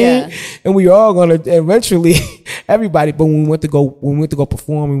I mean? Yeah. And we all gonna eventually, everybody. But when we went to go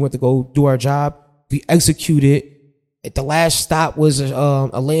perform, we went to go do our job. We executed. The last stop was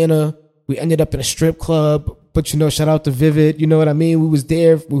Atlanta. We ended up in a strip club. But you know, shout out to Vivid. You know what I mean? We was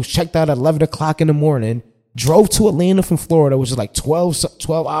there. We was checked out at 11 o'clock in the morning. Drove to Atlanta from Florida, which is like 12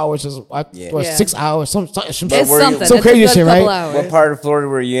 hours, or 6 hours, some It's something. some It's crazy a good shit, right? couple hours. What part of Florida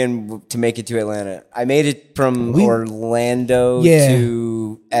were you in to make it to Atlanta? I made it from Orlando Yeah.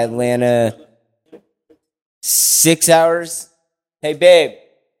 to Atlanta 6 hours. Hey, babe,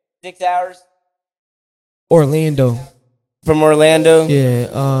 6 hours? Orlando. From Orlando? Yeah.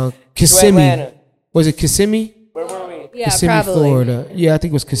 To Kissimmee. Atlanta. Was it Kissimmee? Where were we? Yeah, Kissimmee, probably. Florida. Yeah, I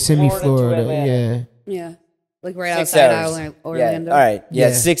think it was Kissimmee, Florida to Florida. Atlanta. Yeah. Yeah. Like right 6 outside hours. Orlando. Yeah. All right. Yeah,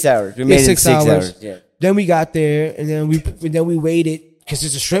 Yeah. 6 hours. We Yeah, made it in 6 6 hours. hours. Yeah. Then we got there, and then we waited because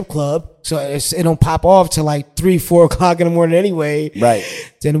it's a strip club, so it don't pop off till like 3-4 o'clock in the morning anyway. Right.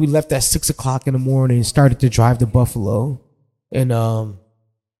 Then we left at 6 o'clock in the morning and started to drive to Buffalo, and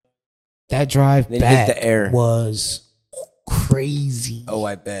that drive Then hit back the air. was crazy. Oh,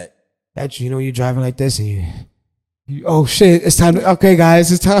 I bet. That you're driving like this and you oh shit, it's time to, okay guys,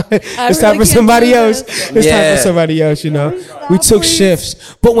 it's time really for can't somebody do else. this. It's time Yeah. for somebody else, you know. We took shifts.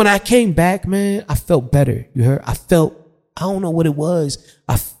 But when I came back, man, I felt better. You heard? I don't know what it was.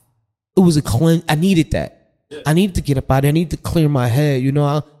 It was a cleanse. I needed that. I needed to get up out of there. I needed to clear my head. You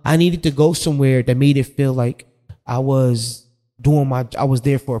know, I needed to go somewhere that made it feel like I was I was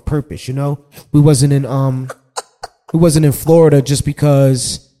there for a purpose, you know? We wasn't in Florida just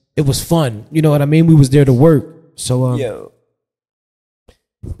because it was fun. You know what I mean? We was there to work. So Yo.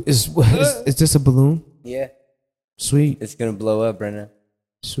 is this a balloon? Yeah. Sweet. It's going to blow up, Brenna.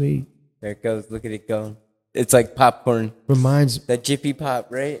 Sweet. There it goes. Look at it going. It's like popcorn. Reminds That Jiffy Pop,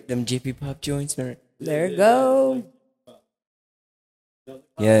 right? Them Jiffy Pop joints, man. There you go.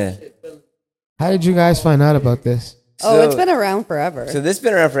 Yeah. How did you guys find out about this? Oh, it's been around forever. So this has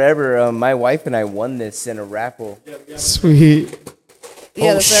been around forever. My wife and I won this in a raffle. Sweet.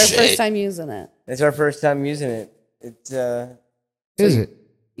 Yeah, Oh, that's our shit. first time using it. It's our first time using it. It's Is it?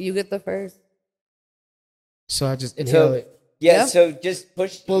 You get the first. So I just inhale it. yeah. Yeah. So just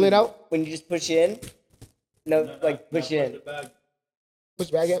Pull it out. when you just push in. No, like push in. Push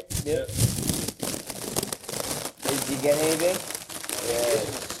back up. Yeah. Did you get anything? Yeah.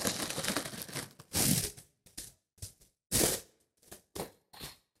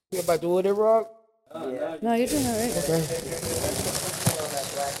 You about to do it, Rock? No, you're doing all right. Okay.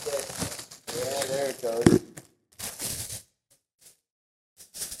 Yeah, there it goes.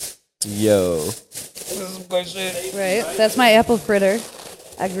 Yo. Right. That's my apple fritter.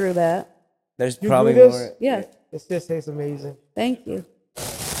 I grew that. There's You probably grew this? more. Yeah. This just tastes amazing. Thank you.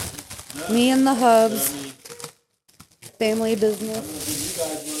 Me and the Hubs. Family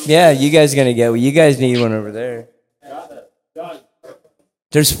business. Yeah, you guys are gonna get. You guys need one over there.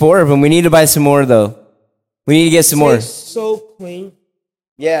 There's 4 of them. We need to buy some more though. We need to get some more. So clean.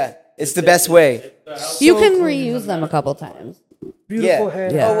 Yeah, it's the best way. You can reuse them a couple times. Beautiful Yeah.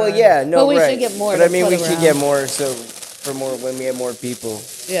 hair. Yeah. Oh well, yeah. No, But we should right. get more But I to mean, put we should around. get more. So for more when we have more people.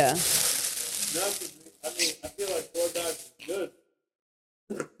 Yeah. I feel like 4 dogs is good.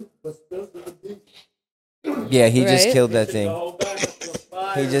 Yeah, he just Right. killed that thing.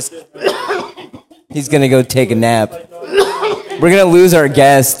 He's gonna go take a nap. We're gonna lose our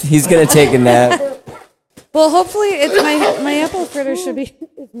guest. He's gonna take a nap. Well, hopefully, it's my apple fritter should be.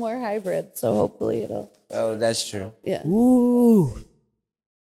 It's more hybrid, so hopefully it'll. Oh, that's true. Yeah. Ooh.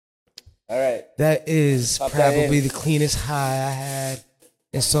 All right. That is Pop that probably in. the cleanest high I had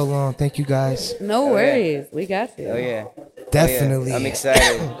in so long. Thank you guys. No worries. We got you. Oh yeah. Definitely. Oh, yeah. I'm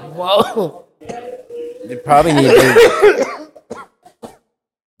excited. Whoa. They probably need to.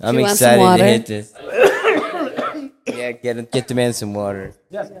 I'm You want some excited to water? hit this. Yeah, get the man some water.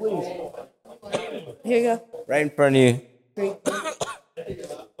 Here you go. Right in front of you.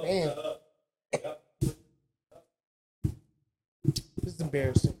 Man. This is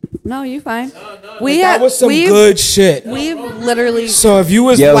embarrassing. No, you fine. We That was some good shit. We've literally. So if you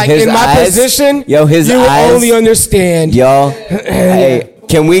was Yo, like his in my eyes- position, Yo, his you would eyes- only understand. Yo, hey,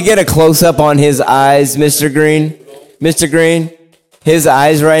 can we get a close up on his eyes, Mr. Green? Mr. Green, his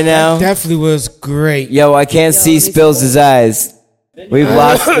eyes right now. Definitely was great. Yo, I can't see Spillz' eyes. We've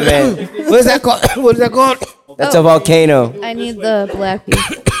lost the man. What is that called? What is that called? That's a volcano. I need the black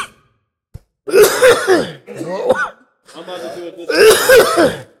piece.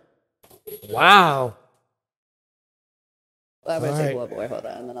 Wow. I'm gonna All take right. one more. Hold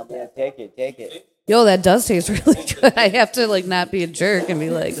on, and then I'll be. Take it. Yo, that does taste really good. I have to like not be a jerk and be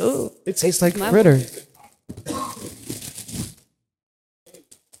like, ooh. It tastes like fritter.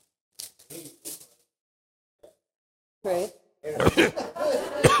 Right.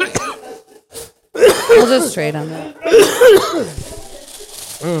 We'll just trade on that.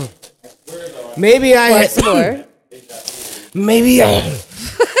 Maybe I Plus more. maybe I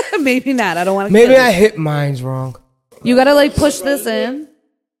Maybe not. I don't want to. maybe I hit mines wrong. You gotta like push this in.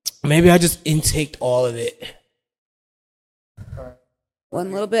 Maybe I just intaked all of it.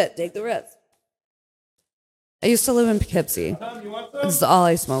 One little bit. Take the rest. I used to live in Poughkeepsie. This is all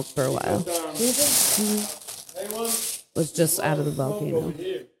I smoked for a while. Was just out of the volcano.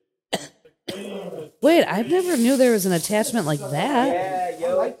 Wait, I never knew there was an attachment like that.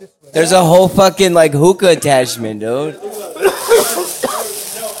 There's a whole fucking like hookah attachment, dude.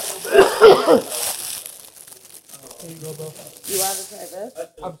 You want to try this?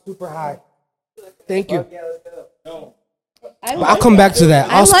 I'm super high. Thank you. I'll I'll come back to that.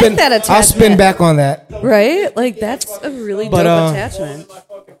 I I'll like spin. that I'll spin attachment. back on that. Right? Like that's a really But, dope attachment.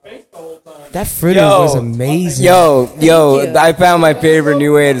 That fritter Yo. was amazing. Yo, you. I found my favorite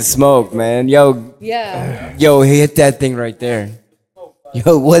new way to smoke, man. Yo, Yeah. hit that thing right there.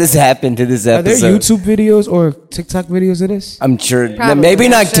 Yo, what has happened to this Are there episode? YouTube videos or TikTok videos of this? I'm sure. Probably, Maybe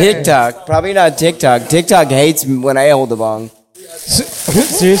I'm not sure. TikTok. Probably not TikTok. TikTok hates me when I hold a bong.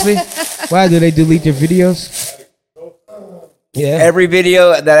 Seriously? Why did they delete your videos? Yeah. Every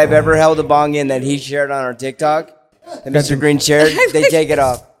video that I've ever held a bong in that he shared on our TikTok, that Mr. Green shared, they take it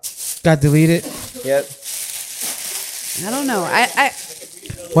off. Got deleted. Yep. I don't know. I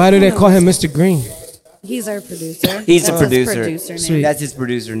Why do they call him Mr. Green? he's our producer. He's the That's his producer. producer name. Sweet. That's his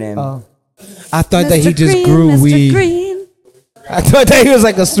producer name. Oh. I thought that he Mr. just Green, grew Mr. weed. Green. I thought that he was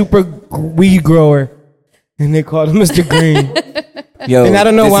like a super weed grower, and they called him Mr. Green. Yo, And I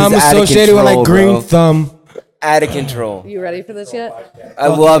don't know this why is I'm out of associated with like control, Green bro. Thumb. Out of control. You ready for this yet? I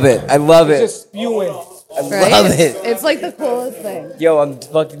love it. I love it. spewing. I Right? love it. It's like the coolest thing. Yo, I'm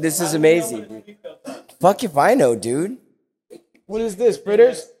fucking. This is amazing, dude. Fuck if I know, dude. What is this,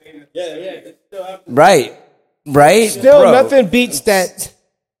 fritters? Right. Still, Bro. nothing beats that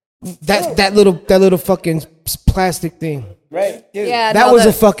little fucking plastic thing. Right, dude. Yeah, That no, was the-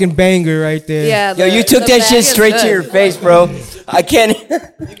 a fucking banger right there. Yeah. Yo, you took the that bag shit is straight to good. your face, bro. I can't.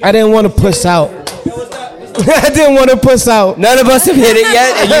 I didn't want to puss out. I didn't want to puss out. None of us have hit it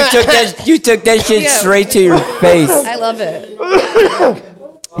yet, and you took that shit Yeah. straight to your face. I love it.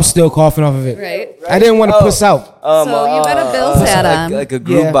 I'm still coughing off of it. Right? I didn't want to puss out. So you got a Bills hat on. Like a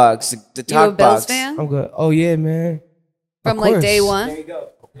groove Yeah. box, the You a talk Bills box. fan? I'm good. Oh yeah, man. From Of like course. day one?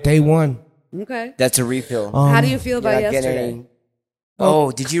 Day one. Okay. That's a refill. How do you feel You're about not getting yesterday? any-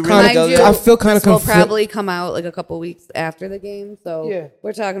 Oh, did you Kinda- really go Mind you, there? I feel kind of this will conflicted. probably come out like a couple weeks after the game. So Yeah.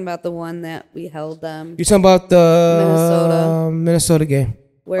 we're talking about the one that we held them. You talking about the Minnesota. Minnesota game?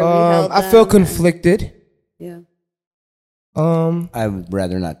 Where we held I feel them conflicted. Yeah. I would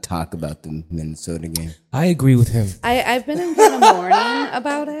rather not talk about the Minnesota game. I agree with him. I've been in kind of mourning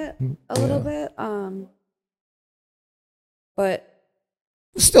about it a little bit. But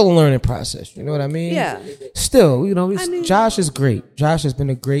Still a learning process. You know what I mean? yeah, Still, mean- Josh is great. Josh has been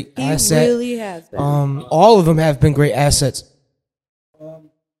a great he asset. really has been. All of them have been great assets.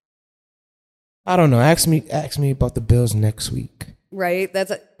 I don't know. Ask me about the Bills next week. Right?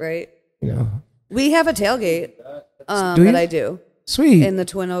 That's right. You know, We have a tailgate Do you? that I do. Sweet. in the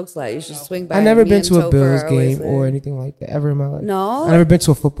Twin Oaks lot. You should swing by. I never Me been and to a Topher Bills are always game there. or anything like that ever in my life. No? I never been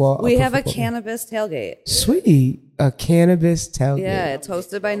to a football. We have a football game. cannabis tailgate. Sweet. A cannabis tailgate. Yeah, it's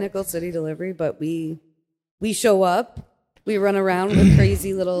hosted by Nickel City Delivery, but we show up. We run around with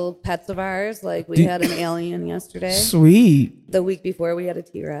crazy little pets of ours. Like we had an alien yesterday. Sweet. The week before we had a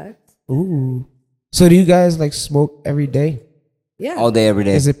T-Rex. Ooh. So do you guys like smoke every day? Yeah. All day, every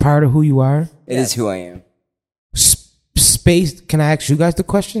day. Is it part of who you are? It is who I am. Space. Can I ask you guys the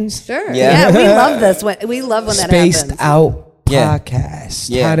questions? Sure. Yeah. Yeah, we love this. We love when that Spaced happens. Out Yeah. podcast.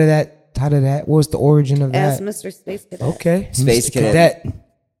 Yeah. How did that? What was the origin of Ask that? Mr. Space Cadet. Okay. Space Mr. Cadet.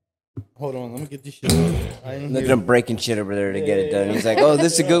 Hold on, let me get this shit. I didn't Look at hear. him breaking shit over there to get it done. He's like, oh,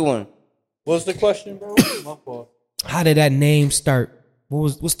 this is a good one. What's the question, bro? My fault. How did that name start?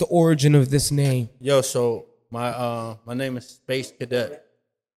 What's the origin of this name? Yo, so my name is Space Cadet.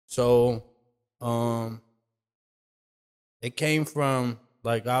 So, it came from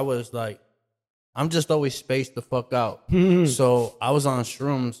like I was like, I'm just always spaced the fuck out. So I was on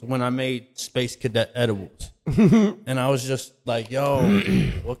shrooms when I made Space Cadet edibles, and I was just like, yo,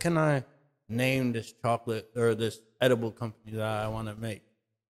 what can I name this chocolate or this edible company that I want to make?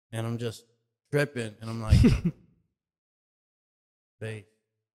 And I'm just tripping, and I'm like,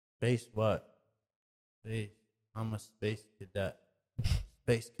 space what? Space. I'm a space cadet.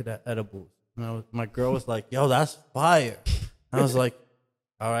 Space Cadet edibles. And my girl was like, yo, that's fire. I was like,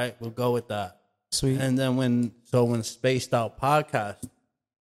 all right, we'll go with that. Sweet. And then when Spaced Out Podcast,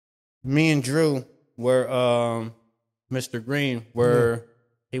 me and Drew were Mr. Green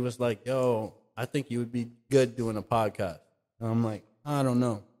he was like, yo, I think you would be good doing a podcast. And I'm like, I don't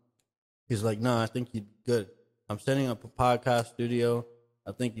know. He's like, no, I think you'd be good. I'm setting up a podcast studio.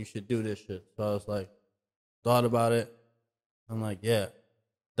 I think you should do this shit. So I was like, thought about it. I'm like, yeah.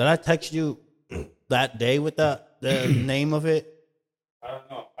 Did I text you that day with the name of it? I don't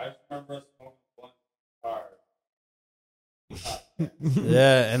know. I just remember smoking one card.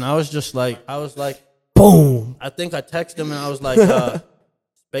 Yeah, and I was like, Boom. I think I texted him and I was like,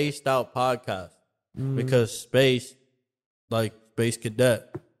 Spaced Out Podcast. Because space, like Space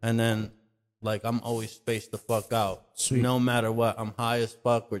Cadet. And then, like, I'm always spaced the fuck out. Sweet. No matter what. I'm high as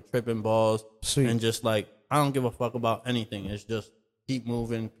fuck. We're tripping balls. Sweet. And just, like, I don't give a fuck about anything. It's just keep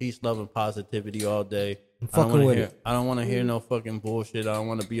moving, peace, love, and positivity all day. I don't want to hear no fucking bullshit. I don't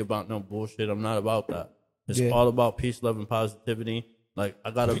want to be about no bullshit. I'm not about that. It's all about peace, love, and positivity. Like,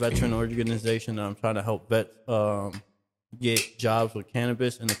 I got a veteran organization that I'm trying to help vets get jobs with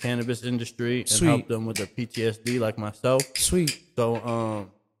cannabis in the cannabis industry and help them with their PTSD like myself. Sweet. So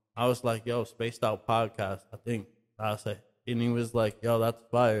I was like, yo, Spaced Out Podcast. I think I said, and he was like, yo, that's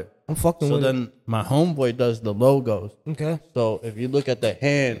fire. I'm fucking So with then it. my homeboy does the logos. Okay. So if you look at the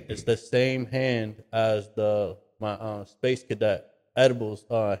hand, it's the same hand as my Space Cadet edibles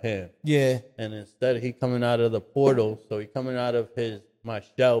hand. Yeah. And instead he coming out of the portal, so he coming out of my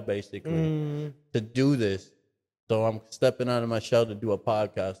shell basically to do this. So I'm stepping out of my shell to do a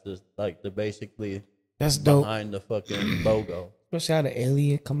podcast. Is like That's dope. behind the fucking logo. Especially how the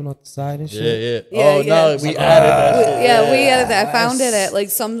alien coming off the side and shit. Yeah. Oh no, we added that shit. Yeah, we added that. I found it at like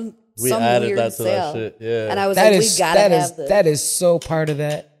some added weird that to sale. that shit. Yeah. And I was That like, is we gotta have this. that is so part of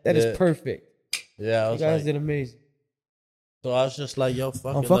that. That Yeah. is perfect. Yeah, I You was guys like, did amazing. so I was just like, yo,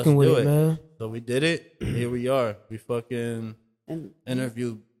 fuck I'm it, fucking let's with do it, man. So we did it. Here we are. We fucking And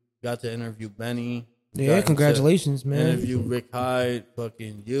got to interview Benny. Yeah, Got congratulations, to man. Interview Rick Hyde,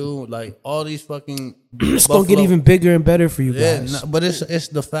 fucking you, like all these fucking. It's gonna get even bigger and better for you guys. But it's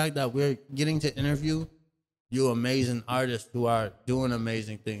the fact that we're getting to interview you amazing artists who are doing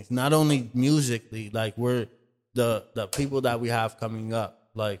amazing things. Not only musically, like we're the people that we have coming up,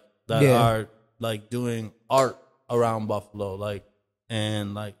 like that are like doing art around Buffalo, like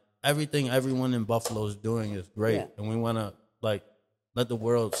and like everything everyone in Buffalo is doing is great, and we want to like let the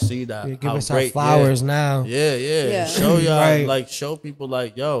world see that. Yeah, give how us great, our flowers now. Yeah. Show y'all, Right. like show people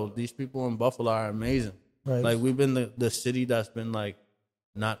like, yo, these people in Buffalo are amazing. Right. Like we've been the city that's been like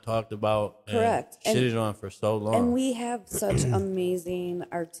not talked about and Correct. shitted on for so long. And we have such amazing,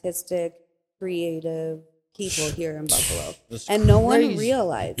 artistic, creative people here in Buffalo. It's And no one crazy.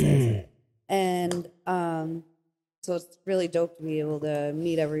 realizes it. And so it's really dope to be able to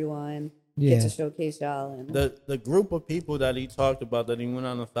meet everyone, Yeah. get to showcase y'all. And The group of people that he talked about that he went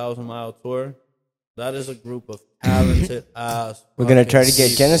on a 1,000-mile tour, that is a group of talented ass. We're gonna fucking try to get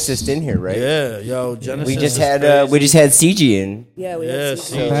people. Genesis in here, right? Yeah, yo, Genesis. We just is had crazy. CG in. yeah, we Yeah, have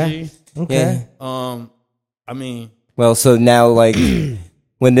some CG. Okay. Yeah. I mean, Well, so now like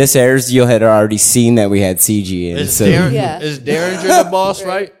when this airs, you'll had already seen that we had CG in. is So Yeah. Derringer the boss,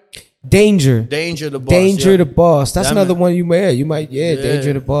 right? Danger. Danger the boss. Danger yeah. the boss. That's That another man- one you might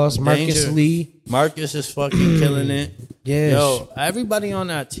Danger the boss. Marcus Danger. Lee. Marcus is fucking killing it. Yes. Yo, everybody on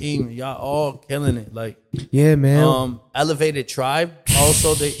that team, y'all all killing it. Like, Yeah, man. Elevated Tribe,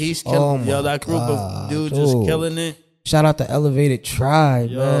 also he's killing. Oh Yo, that group of dudes is dude. killing it. Shout out to Elevated Tribe,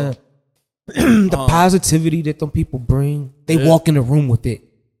 Yo. man. The positivity that them people bring, they walk in the room with it.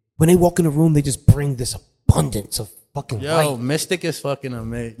 When they walk in the room, they just bring this abundance of fucking Yo, light. Mystic is fucking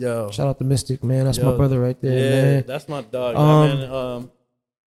amazing. Yo, Shout out to Mystic, man. That's Yo, my brother right there, yeah, man. that's my dog. Man,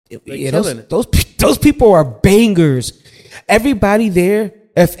 they Yeah, killing it. those people are bangers. Everybody there,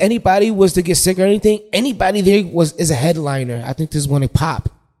 if anybody was to get sick or anything, anybody there is a headliner. I think this is when they pop,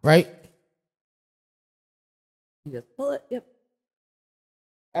 right? You just pull it. Yep.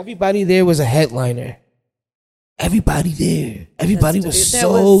 Everybody there was a headliner. Everybody there. Everybody That was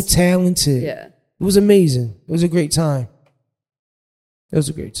so talented. Yeah. It was amazing. It was a great time. It was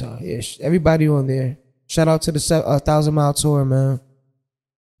a great time. Yeah, everybody on there. Shout out to the 1,000 Mile Tour, man.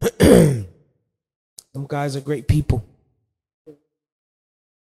 Them guys are great people.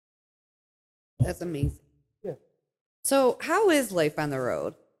 That's amazing. Yeah. So, how is life on the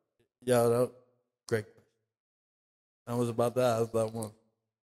road? Yo, that great. I was about to ask that one.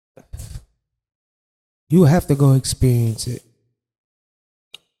 You have to go experience it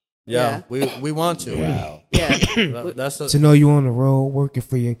Yeah, we want to. Wow. Yeah. That's to know you on the road working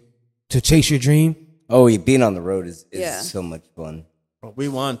for you to chase your dream. Oh, being on the road is Yeah. so much fun. we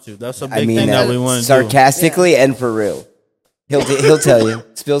want to. That's a big I mean, thing that we want to do. sarcastically and for real. He'll tell you.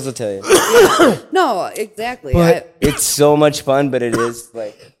 Spills will tell you. No, exactly. But- It's so much fun, but it is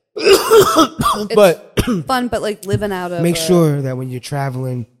like But Fun, but like living out of make sure that when you're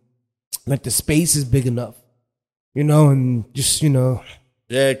traveling, like the space is big enough, and just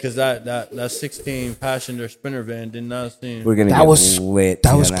Yeah, because that 16 passenger Sprinter van did not seem. we're gonna that get was lit.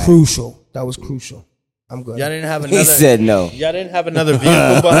 that was tonight. crucial. That was crucial. I'm good. Y'all didn't have He another. said no. Y'all didn't have another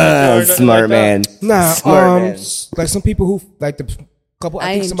vehicle behind there or nothing Smart like man. Nah, Smart man. like some people who like the couple. I I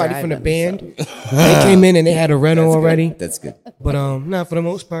think ain't somebody from the driving, band. They came in and they had a rental That's good. already. That's good. But not for the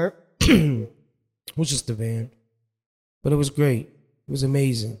most part. It was just the van. But it was great. It was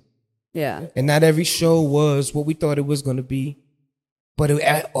amazing. Yeah. And not every show was what we thought it was going to be. But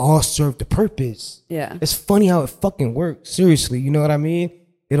it all served the purpose. Yeah. It's funny how it fucking works. Seriously, you know what I mean?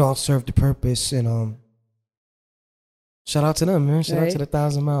 It all served the purpose. And shout out to them, man. Shout out Right. to the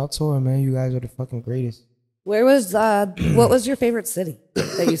 1,000 Mile Tour, man. You guys are the fucking greatest. Where was what was your favorite city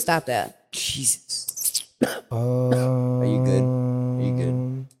that you stopped at? Jesus. Are you good? Are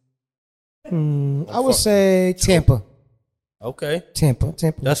you good? I would say Tampa. Okay, Tampa.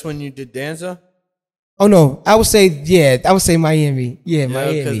 that's when you did Danza. Oh no, I would say Miami. Yeah,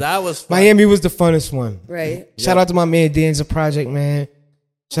 Miami. because that was fun. Miami was the funnest one. Right. Shout out to my man Danza Project, man.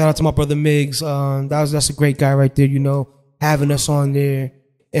 Shout out to my brother Miggs. That's a great guy right there. Having us on there,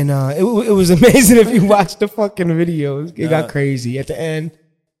 and it was amazing if you watched the fucking videos. It got crazy at the end.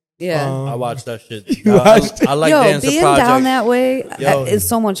 Yeah. I watched that shit. You watched I like Yo, Danza being Project. down that way Yo. is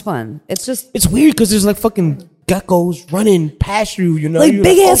so much fun. It's just It's weird because there's like fucking geckos running past you. like You're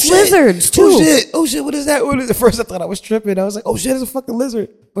big oh, ass shit. lizards too. Oh shit! What is that? At first I thought I was tripping. I was like, oh shit, it's a fucking lizard.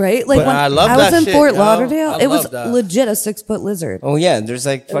 Right? Like But when I love I was that in shit, Fort yo. Lauderdale, I it was love that. legit a 6-foot lizard. Oh yeah, there's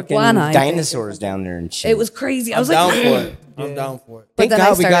like fucking Iguana, I think. dinosaurs down there and shit. It was crazy. I I'm was down like, for it. I'm down for it. But Thank then I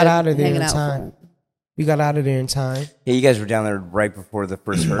God we got started out of there hanging in out time. for it. We got out of there in time. Yeah, you guys were down there right before the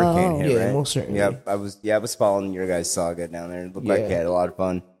first hurricane hit, Yeah, right? most certainly. Yeah, I was following your guys' saga down there. It looked like Yeah. you had a lot of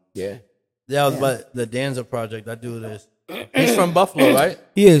fun. Yeah, Yeah, but the Danza Project, that dude is. He's from Buffalo, right?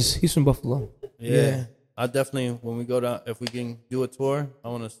 he is. He's from Buffalo. Yeah. I definitely, when we go down, if we can do a tour, I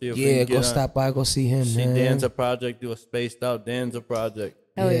want to see if we Yeah, can get go stop by, go see him, see man. Danza Project, do a spaced out Danza Project.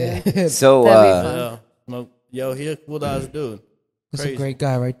 Hell yeah. So That'd be fun. Yeah. Yo, he a cool ass dude. That's Crazy. a great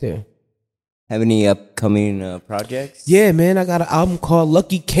guy right there. have any upcoming projects? Yeah, man, I got an album called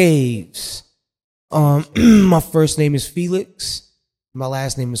Lucky Caves. My first name is Felix. My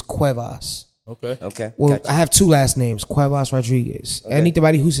last name is Cuevas. Okay. Okay. Well, gotcha. I have two last names, Cuevas Rodriguez.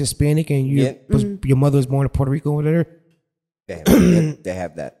 Anybody who's Hispanic and your mother was born in Puerto Rico or whatever, They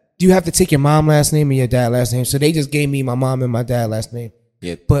have that. you have to take your mom last name and your dad last name. So they just gave me my mom and my dad last name.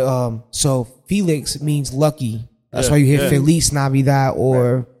 Yeah. But so Felix means lucky. That's Yeah, why you hear yeah. Feliz Navidad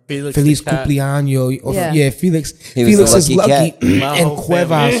or Felix Feliz the cat. Cumpleaños. Or, Yeah. Felix. He was Felix a is lucky lucky. cat. My And whole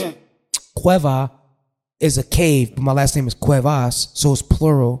family. Cueva is a cave, but my last name is Cuevas, so it's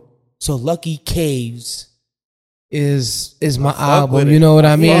plural. So Lucky Caves is my album. with You it. know what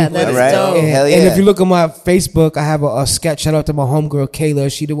I mean? Yeah, that's All right. dope. And, Hell yeah. and if you look at my Facebook, I have a sketch. Shout out to my homegirl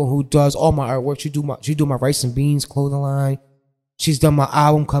Kayla. She the one who does all my artwork. She do my rice and beans clothing line. She's done my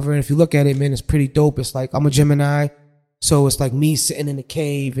album cover, and if you look at it, man, it's pretty dope. It's like I'm a Gemini, so it's like me sitting in the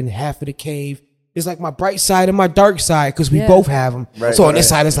cave, and half of the cave is like my bright side and my dark side, because we both have them. Right, so on this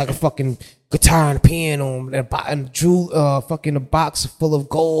side, it's like a fucking guitar and a piano and a box full of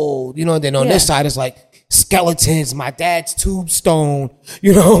gold, you know. And then on this side, it's like skeletons, my dad's tombstone,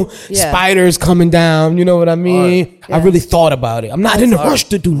 you know, spiders coming down, you know what I mean? I really thought about it. I'm not in a rush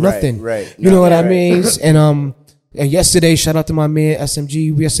to do nothing. You know what I mean? And yesterday, shout out to my man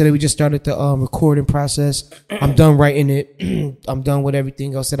SMG. Yesterday we just started the recording process. I'm done writing it. I'm done with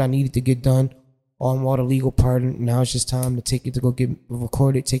everything else that I needed to get done on all the legal part. And now it's just time to take it to go get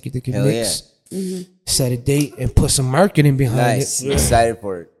recorded, take it to get mixed, set a date, and put some marketing behind it. Excited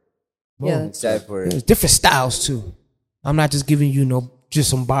for it. Yeah. Excited for it. There's different styles too. I'm not just giving you just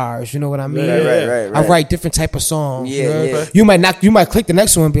some bars. You know what I mean? Right. I write different type of songs. Yeah. You might click the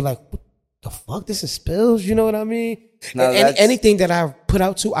next one and be like, what the fuck? This is Spillz. You know what I mean? No, anything that I put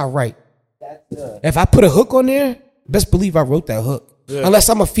out to, I write. If I put a hook on there, best believe I wrote that hook. Yeah. Unless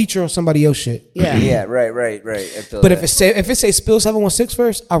I'm a feature on somebody else shit. Yeah, right. But if it say Spillz716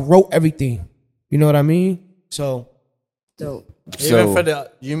 first, I wrote everything. You know what I mean? So dope. Even for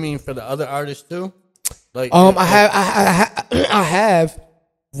the other artists too? Like I have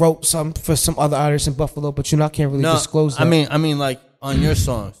wrote some for some other artists in Buffalo, but I can't really disclose that. I mean like on your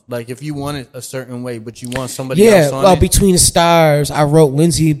songs, like if you want it a certain way, but you want somebody else on it. Between the Stars, I wrote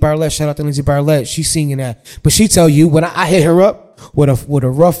Lindsay Barlett. Shout out to Lindsay Barlett. She's singing that, but she tell you when I hit her up with a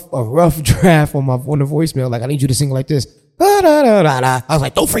rough draft on the voicemail, like I need you to sing like this. I was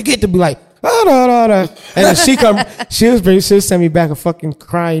like, don't forget to be like. And then she'll send me back a fucking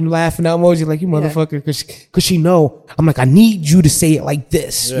crying, laughing emoji like you motherfucker, cause she know I'm like I need you to say it like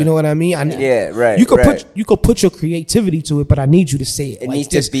this. You know what I mean? Right. You could put your creativity to it, but I need you to say it. It like needs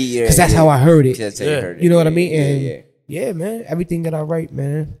this, to be because that's how I heard it. That's how you heard it. You know what I mean? And yeah, man, everything that I write,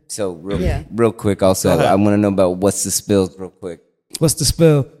 man. So real quick, also I want to know about what's the Spillz real quick. What's the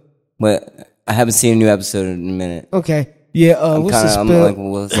spill? But I haven't seen a new episode in a minute. Okay. Yeah, what's the Spill?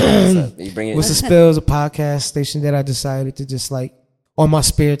 What's up? You bring it. What's the Spill is a podcast station that I decided to just like on my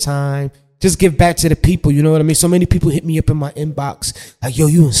spare time, just give back to the people. You know what I mean? So many people hit me up in my inbox like, "Yo,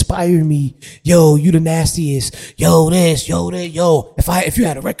 you inspire me. Yo, you the nastiest. Yo, this. Yo, that. Yo, if you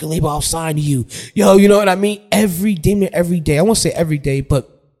had a record label, I'll sign to you. Yo, you know what I mean? Every day. I won't say every day, but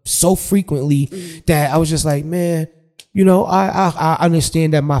so frequently that I was just like, man. You know, I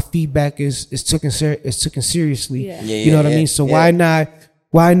understand that my feedback is taken seriously. You know what I mean? So why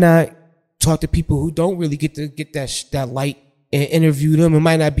not talk to people who don't really get to get that light and interview them? It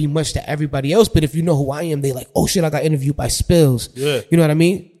might not be much to everybody else, but if you know who I am, they like, oh shit, I got interviewed by Spillz. Yeah. You know what I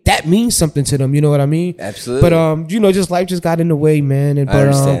mean? That means something to them. You know what I mean? Absolutely. But just life just got in the way, man. And I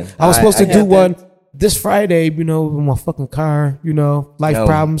understand. I was supposed to do one this Friday, with my fucking car, life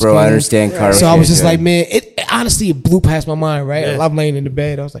problems. Bro, I understand car. So I was just like, man, it honestly, it blew past my mind, right? Yeah. I'm laying in the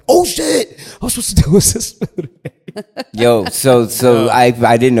bed. I was like, oh shit, I was supposed to do this. Yo, so I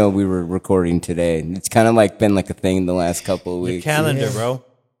didn't know we were recording today. It's kind of like been like a thing the last couple of weeks. Your calendar, bro.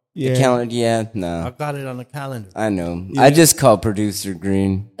 Yeah. The calendar, no. I got it on the calendar. I know. Yeah. I just call producer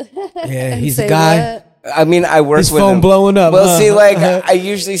Green. Yeah, he's the guy. What? I mean, I work his with phone him. blowing up. Well, see, like I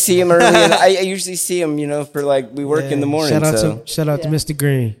usually see him early, and I usually see him, for like we work in the morning. Shout out to Mr.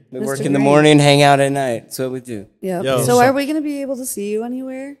 Green. We work in the morning, hang out at night. That's what we do. Yeah. So are we gonna be able to see you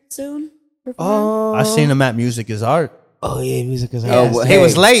anywhere soon? I seen him at Music is Art. Oh yeah, Music is Art. Oh, well, he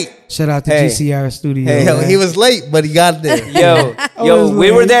was late. Shout out to GCR Studio. Hey, he was late, but he got there. Yo, we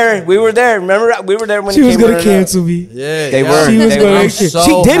were there. Remember, we were there when she he was came gonna cancel me. Yeah, they were. She was going to. So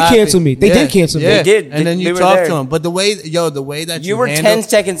she did happy. cancel me. They did cancel me. They did. And then you talked to him. But the way that you were handled, 10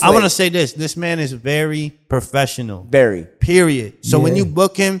 seconds late. I want to say this. This man is very professional. Very. Period. So when you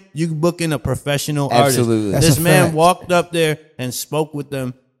book him, you book in a professional Absolutely. artist. That's this a man fact. walked up there and spoke with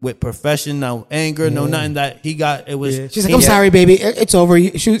them with profession, no anger, no nothing that he got. It was. She's like, I'm sorry, baby. It's over.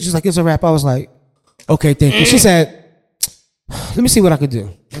 She's like, it's a wrap. I was like, okay, thank you. She said, let me see what I could do.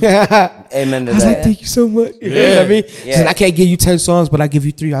 Amen to I was that. like, thank you so much. You know what I mean? She said, I can't give you 10 songs, but I give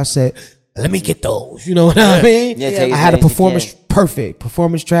you 3. I said, let me get those. You know what I mean? Yeah, I had a performance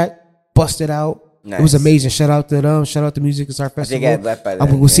track, busted out. Nice. It was amazing. Shout out to them. Shout out to Music is Our Festival. I left by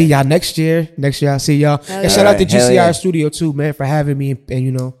then. We'll see y'all next year. Next year I'll see y'all. And shout out to GCR Studio too, man, for having me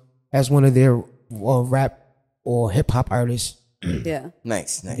and as one of their rap or hip hop artists. Yeah.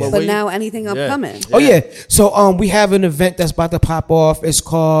 Nice. But now anything upcoming? Oh yeah. So we have an event that's about to pop off. It's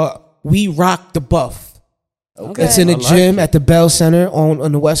called We Rock the Buff. Okay. It's in the gym at the Bell Center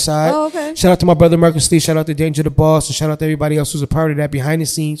on the west side. Oh, okay. Shout out to my brother Marcus Lee. Shout out to Danger the Boss. And shout out to everybody else who's a part of that behind the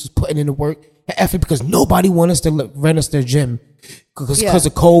scenes, who's putting in the work and effort, because nobody wants us to rent us their gym. because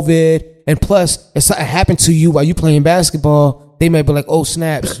of COVID. And plus, if something happened to you while you playing basketball, they might be like, oh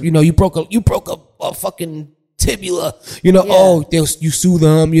snaps, you know, you broke a fucking tibula, you know, you sue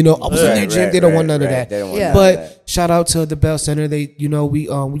them, you know, I was in their gym, they don't want none of that. They don't want none But of that. shout out to the Bell Center. They, you know, we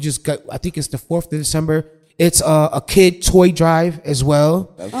just got, I think it's the 4th of December. It's a kid toy drive as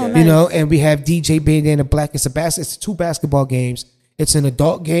well. Okay. You know, and we have DJ Bandana Black. It's it's 2 basketball games. It's an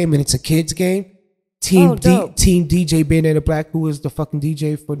adult game and it's a kids game. Team DJ Bandana Black, who is the fucking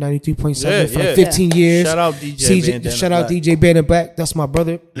DJ for 93.7 for like 15 years. Shout out DJ Bandana Shout out Black. DJ Bandana Black. That's my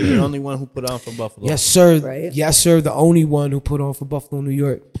brother. The only one who put on for Buffalo. Yes, sir. Right. Yes, sir. The only one who put on for Buffalo, New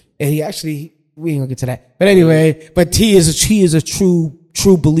York. And he actually, we ain't gonna get to that. But anyway, but he is a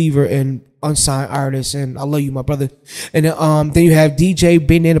true believer in unsigned artists. And I love you, my brother. And then you have DJ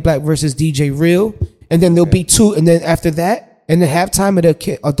Bandana Black versus DJ Real. And then there'll be 2. And then after that, and the halftime of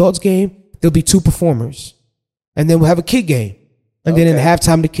the adults game, there'll be 2 performers. And then we'll have a kid game. And then in the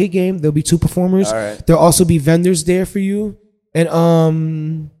halftime of the kid game, there'll be 2 performers. All right. There'll also be vendors there for you.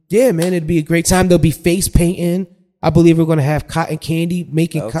 And yeah, man, it'd be a great time. There'll be face painting. I believe we're gonna have cotton candy,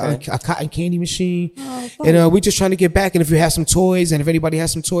 making a cotton candy machine. And we're just trying to get back. And if you have some toys, and if anybody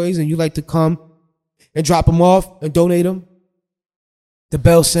has some toys and you like to come and drop them off and donate them, the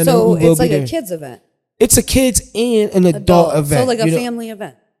Bell Center. So will it's be like there. a kids event. It's a kids and an adult event. So like a you know? family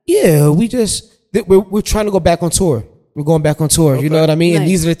event. Yeah, we're trying to go back on tour. We're going back on tour. You know what I mean? And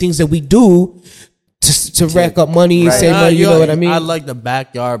these are the things that we do to rack up money and save money. You know what I mean? I like the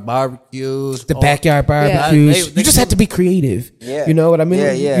backyard barbecues. Backyard barbecues. They You just have to be creative. Yeah. You know what I mean?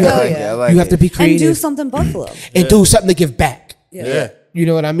 I like You have to be And creative do something Buffalo. and do something to give back. Yeah. You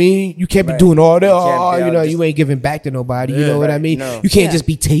know what I mean? You can't be doing all that. can't be You know, all you ain't giving back to nobody. You know what I mean? No. You can't just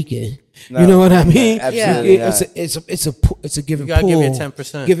be taking. You know what I mean? Absolutely not. It's a give and You gotta pull. give your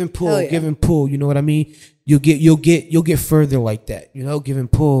 10%. Give and pull, Hell yeah. give and pull. You know what I mean? You'll get further like that. You know, give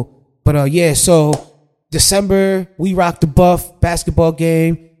and pull. But yeah, so December we rock the Buff basketball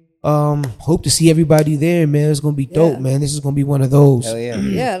game. Hope to see everybody there, man. It's gonna be dope, man. This is gonna be one of those. Hell yeah.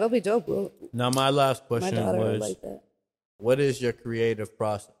 Yeah, it'll be dope. Now, my last My question daughter would was, like that. what is your creative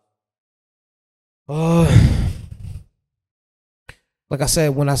process? Like I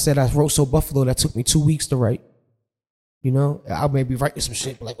said, when I said I wrote So Buffalo, that took me 2 weeks to write. You know, I may be writing some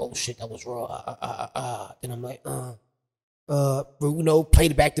shit, but like, oh shit, that was raw. Then I'm like, you know,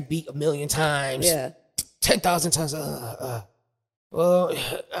 played it back to beat 1,000,000 times. Yeah. 10,000 times. Well,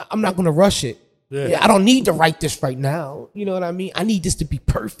 I'm not gonna rush it. Yeah. I don't need to write this right now. You know what I mean? I need this to be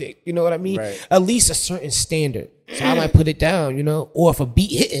perfect. You know what I mean? Right. At least a certain standard. So I might put it down, you know, or if a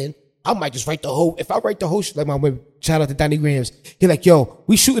beat hitting, I might just write the whole. If I write the whole shit, like my shout out to Donnie Grams. He's like, yo,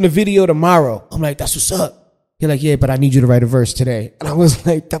 we shooting a video tomorrow. I'm like, that's what's up. He's like, yeah, but I need you to write a verse today. And I was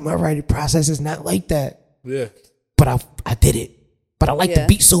like, my writing process is not like that. Yeah. But I did it. But I like the Yeah.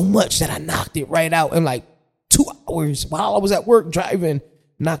 beat so much that I knocked it right out in like 2 hours while I was at work driving,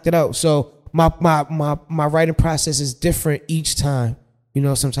 knocked it out. So my writing process is different each time. You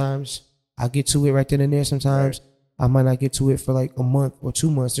know, sometimes I get to it right then and there. Sometimes I might not get to it for like a month or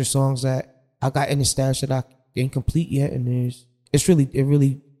 2 months. There's songs that I got in the stash that I ain't complete yet, and it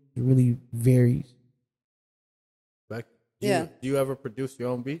really varies. Do you ever produce your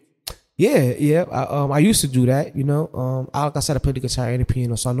own beats? Yeah. I used to do that, you know. Like I said, I play the guitar and the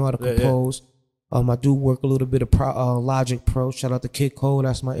piano, so I know how to compose. I do work a little bit of Logic Pro. Shout out to Kid Cole,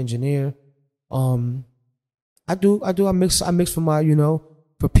 that's my engineer. I mix for my, you know,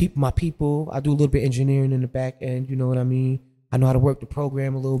 my people. I do a little bit of engineering in the back end, you know what I mean? I know how to work the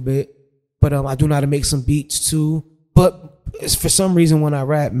program a little bit. But I do know how to make some beats too. But it's for some reason when I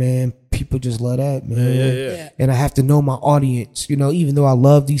rap, man, people just love that, man. Yeah. And I have to know my audience, you know, even though I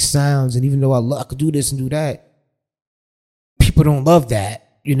love these sounds and even though I could do this and do that, people don't love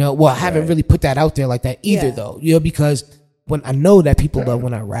that, you know. Well, I haven't really put that out there like that either though, you know, because when I know that people love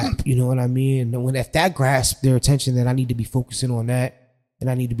when I rap, you know what I mean? And if that grasps their attention, then I need to be focusing on that. And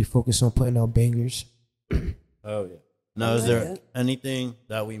I need to be focused on putting out bangers. Oh, yeah. Now, is there anything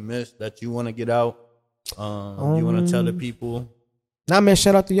that we missed that you want to get out? You want to tell the people? Nah, man,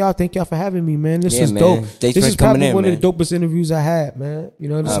 shout out to y'all. Thank y'all for having me, man. This is man. dope. Thanks This for is coming probably in, one man. of the dopest interviews I had, man. You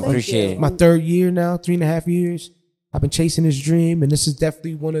know, this I is appreciate it. my 3rd year now, 3.5 years. I've been chasing this dream, and this is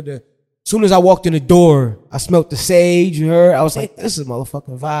definitely one of the. As soon as I walked in the door, I smelled the sage. You heard? I was like, "This is a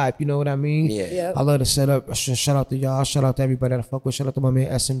motherfucking vibe." You know what I mean? Yeah. I love the setup. Shout out to y'all. Shout out to everybody that I fuck with. Shout out to my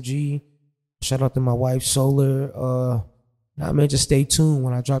man SMG. Shout out to my wife Solar. Nah, man, just stay tuned.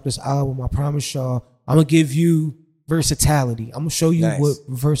 When I drop this album, I promise y'all, I'm gonna give you versatility. I'm gonna show you what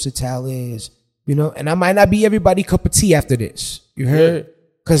versatile is. You know, and I might not be everybody cup of tea after this. You heard?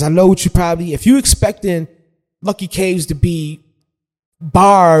 Because I know what you probably, if you expecting Lucky Caves to be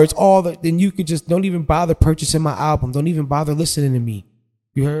bars, then you could just don't even bother purchasing my album. Don't even bother listening to me.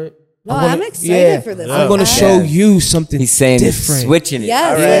 You heard? No, I'm excited for this. I'm going to show you something He's saying different. Switching it.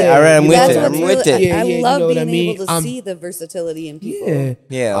 Yes. All right, I'm with That's it. what's I'm with really- it. I Yeah, love you know what being I mean? able to see the versatility in people. Yeah.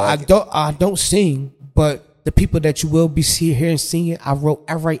 Yeah, I like I don't sing, but the people that you will be hearing singing, I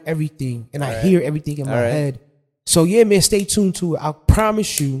write everything and I hear everything in my head. So yeah, man, stay tuned to it. I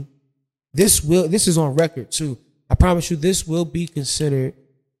promise you, this is on record too. I promise you, this will be considered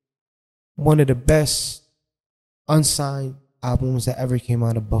one of the best unsigned albums that ever came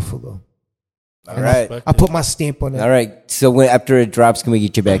out of Buffalo. All right. I put my stamp on that. All right. So after it drops, can we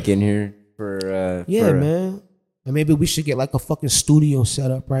get you back in here for? Man. And maybe we should get like a fucking studio set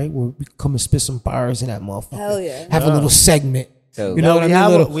up, right? Where we can come and spit some bars in that motherfucker. Hell yeah. Have a little segment. So, You know what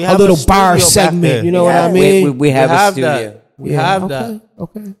I mean? we A have little a bar studio back segment. there. You know what I mean? we have a have studio. that. We have that.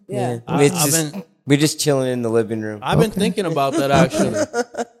 Okay. Yeah. We're just chilling in the living room. I've been thinking about that actually.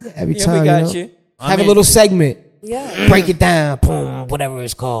 Every Yeah, time. we got know? you. Have a little segment. Yeah. Break it down. Boom. Whatever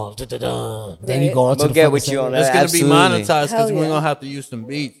it's called. Da-da-da. Then you go on to We'll the get fucking with you on segment. It's that. gonna Absolutely. be monetized Hell because we're yeah. gonna have to use some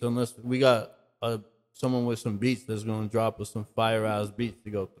beats unless we got someone with some beats that's gonna drop us some fire ass beats to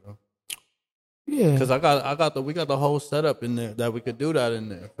go through. Yeah. Because we got the whole setup in there that we could do that in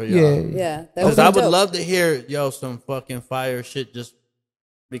there for y'all. Yeah. Yeah. That Because would I be would dope. love to hear some fucking fire shit just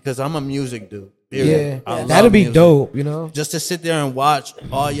because I'm a music dude. Yeah. Period. I love That'd be music. dope, you know? Just to sit there and watch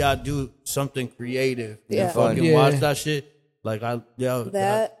all y'all do something creative Yeah. and fucking Yeah. watch that shit. Like and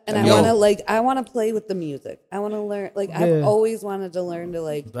I want to play with the music. I want to learn. Like I've Yeah. always wanted to learn to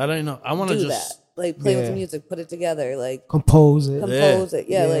like that ain't no. I want to do just that. Like play with Yeah. the music, put it together, like Compose it. compose it.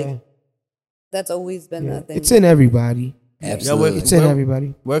 Yeah, Yeah. like that's always been Yeah. that thing. It's in everybody. Absolutely. It's in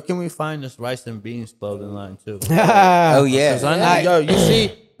everybody. Where can we find this rice and beans clothing line too? Oh yeah. 'Cause I know,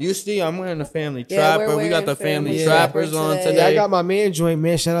 you see, I'm wearing the family Yeah, we're trapper. We got wearing the family family trappers trapper on today. today. Yeah, I got my man joint,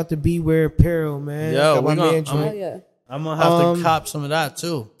 man. Shout out to Beware Apparel, man. Yo, got my we gonna- man I'm- joint. Oh yeah. I'm gonna have to cop some of that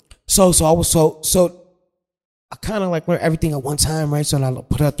too. So I kind of like learned everything at one time, right? So when I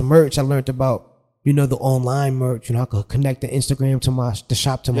put out the merch, I learned about, you know, the online merch. You know, I could connect the Instagram to the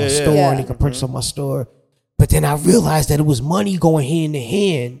shop to my store, Yeah. and they could purchase on my store. But then I realized that it was money going hand in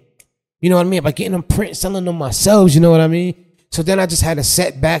hand. You know what I mean? By getting them print, selling them myself. You know what I mean? So then I just had to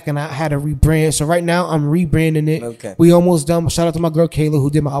set back and I had to rebrand. So right now I'm rebranding it. Okay. We almost done. Shout out to my girl Kayla who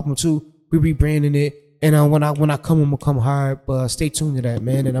did my album too. We rebranding it. And when I come, I'm gonna come hard. But stay tuned to that,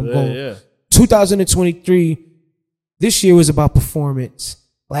 man. And I'm going. Yeah. 2023. This year was about performance.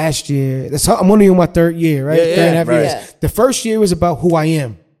 Last year, I'm only in my third year, right? Yeah, Third and a half right. years. Yeah. The first year was about who I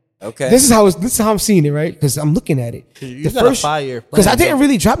am. Okay. This is how I'm seeing it, right? Because I'm looking at it. You got a 5 year plan. Because I didn't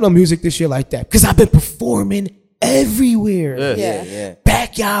really drop no music this year like that. Because I've been performing everywhere. Yeah. yeah.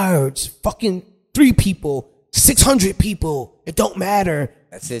 Backyards, fucking 3 people, 600 people. It don't matter.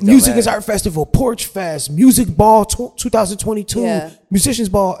 That's it, don't Music is matter. Art Festival, Porch Fest, Music Ball 2022, Yeah. Musicians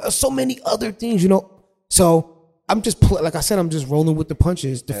Ball, so many other things, you know. So I'm just like I said, I'm just rolling with the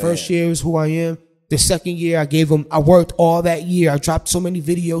punches. The first year was who I am. The second year, I worked all that year. I dropped so many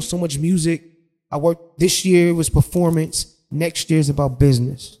videos, so much music. I worked. This year was performance. Next year is about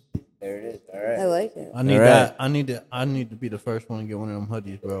business. There it is. All right. I like it. I need All that. I need to be the first one to get one of them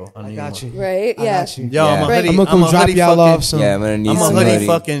hoodies, bro. I need Got one. you. Right? I Yeah. got you. Yo, I'm a Yeah. hoodie. I'm gonna come a drop hoodie y'all fucking- off some. Yeah, I'm gonna need I'm a some hoodie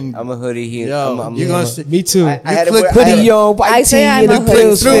fucking. I'm a hoodie here. Yo, I'm you're gonna see. Me too. I had to click wear- I had Hoodie to- on, white I say tee, I'm and a the hoodie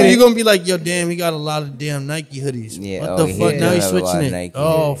pills Through, fitted. you're gonna be like, yo, damn, he got a lot of damn Nike hoodies. Yeah, What oh, the he fuck? does Now he's have a lot switching of it. Nike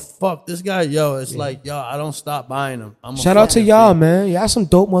Oh, hoodies. fuck. This guy, yo, it's like, yo, I don't stop buying them. Shout out to y'all, man. Y'all some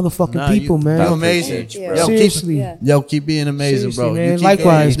dope motherfucking Nah, people, you man. amazing. Thank you. Yo, Seriously. Yeah. keep being amazing, Seriously, bro. man. You keep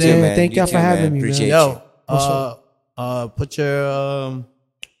Likewise, doing your man. thing. Thank y'all You for too, having man. me, man. Appreciate Yo, put your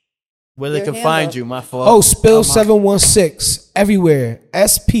where they Your can handle. find you. My fault. Oh, Spillz716 everywhere.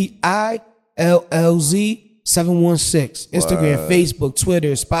 SPILLZ 716. Instagram, Facebook,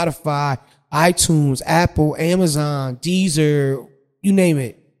 Twitter, Spotify, iTunes, Apple, Amazon, Deezer, you name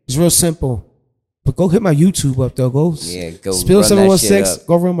it. It's real simple. But go hit my YouTube up though. Go Yeah, go Spill716. run that shit up.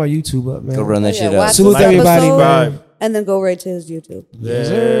 Go run my YouTube up, man. Go run that shit up. Watch Salute this everybody, episode, man. and then go right to his YouTube.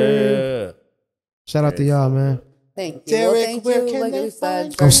 Yeah. Shout out to y'all, man. Thank you. Well, thank you. Like we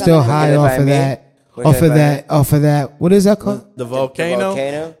said, for I'm still coming. high Can they off find of me? that. Where Off can of they find that. Off of that. What is that called? The volcano.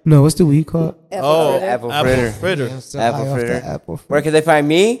 Volcano? No, what's the weed called? Oh, Apple apple fritter. fritter. I'm still Apple high off fritter. that apple fritter. Where can they find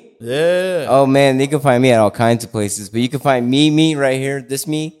me? Yeah. Oh man, they can find me at all kinds of places. But you can find me right here, this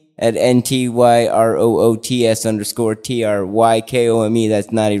me, at NTYROOTS_TRYKOME.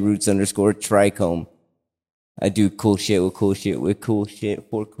 That's Naughty Roots _Trichome. I do cool shit with cool shit with cool shit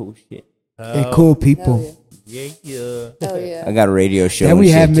for cool shit. And cool people. Hell yeah. Yeah. Oh yeah. I got a radio show. Then and we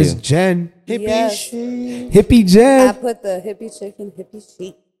shit, have Miss too. Jen. Yes. Hippie I Jen. put the hippie chick in hippie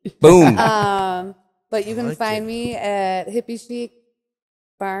chic. Boom. But you can like find it. me at Hippie Chic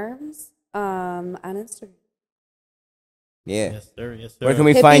Farms on Instagram. Yeah. Yes, sir. Yes, sir. Where can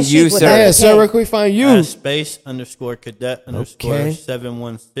we Hippie find you, chic with sir? Yeah, Okay. sir. Where can we find you?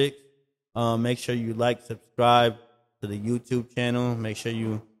 space_cadet_716. Make sure you like, subscribe to the YouTube channel. Make sure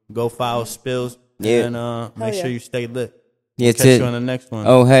you go follow Spillz. Yeah. And make sure yeah. you stay lit. Yeah, that's Catch it. you on the next one.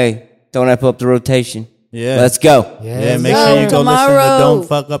 Oh, hey. Don't have up the rotation. Yeah. Let's go. Yeah, make Go sure you go listen to tomorrow. Don't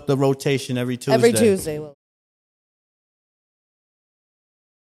Fuck Up the Rotation every Tuesday. Every Tuesday.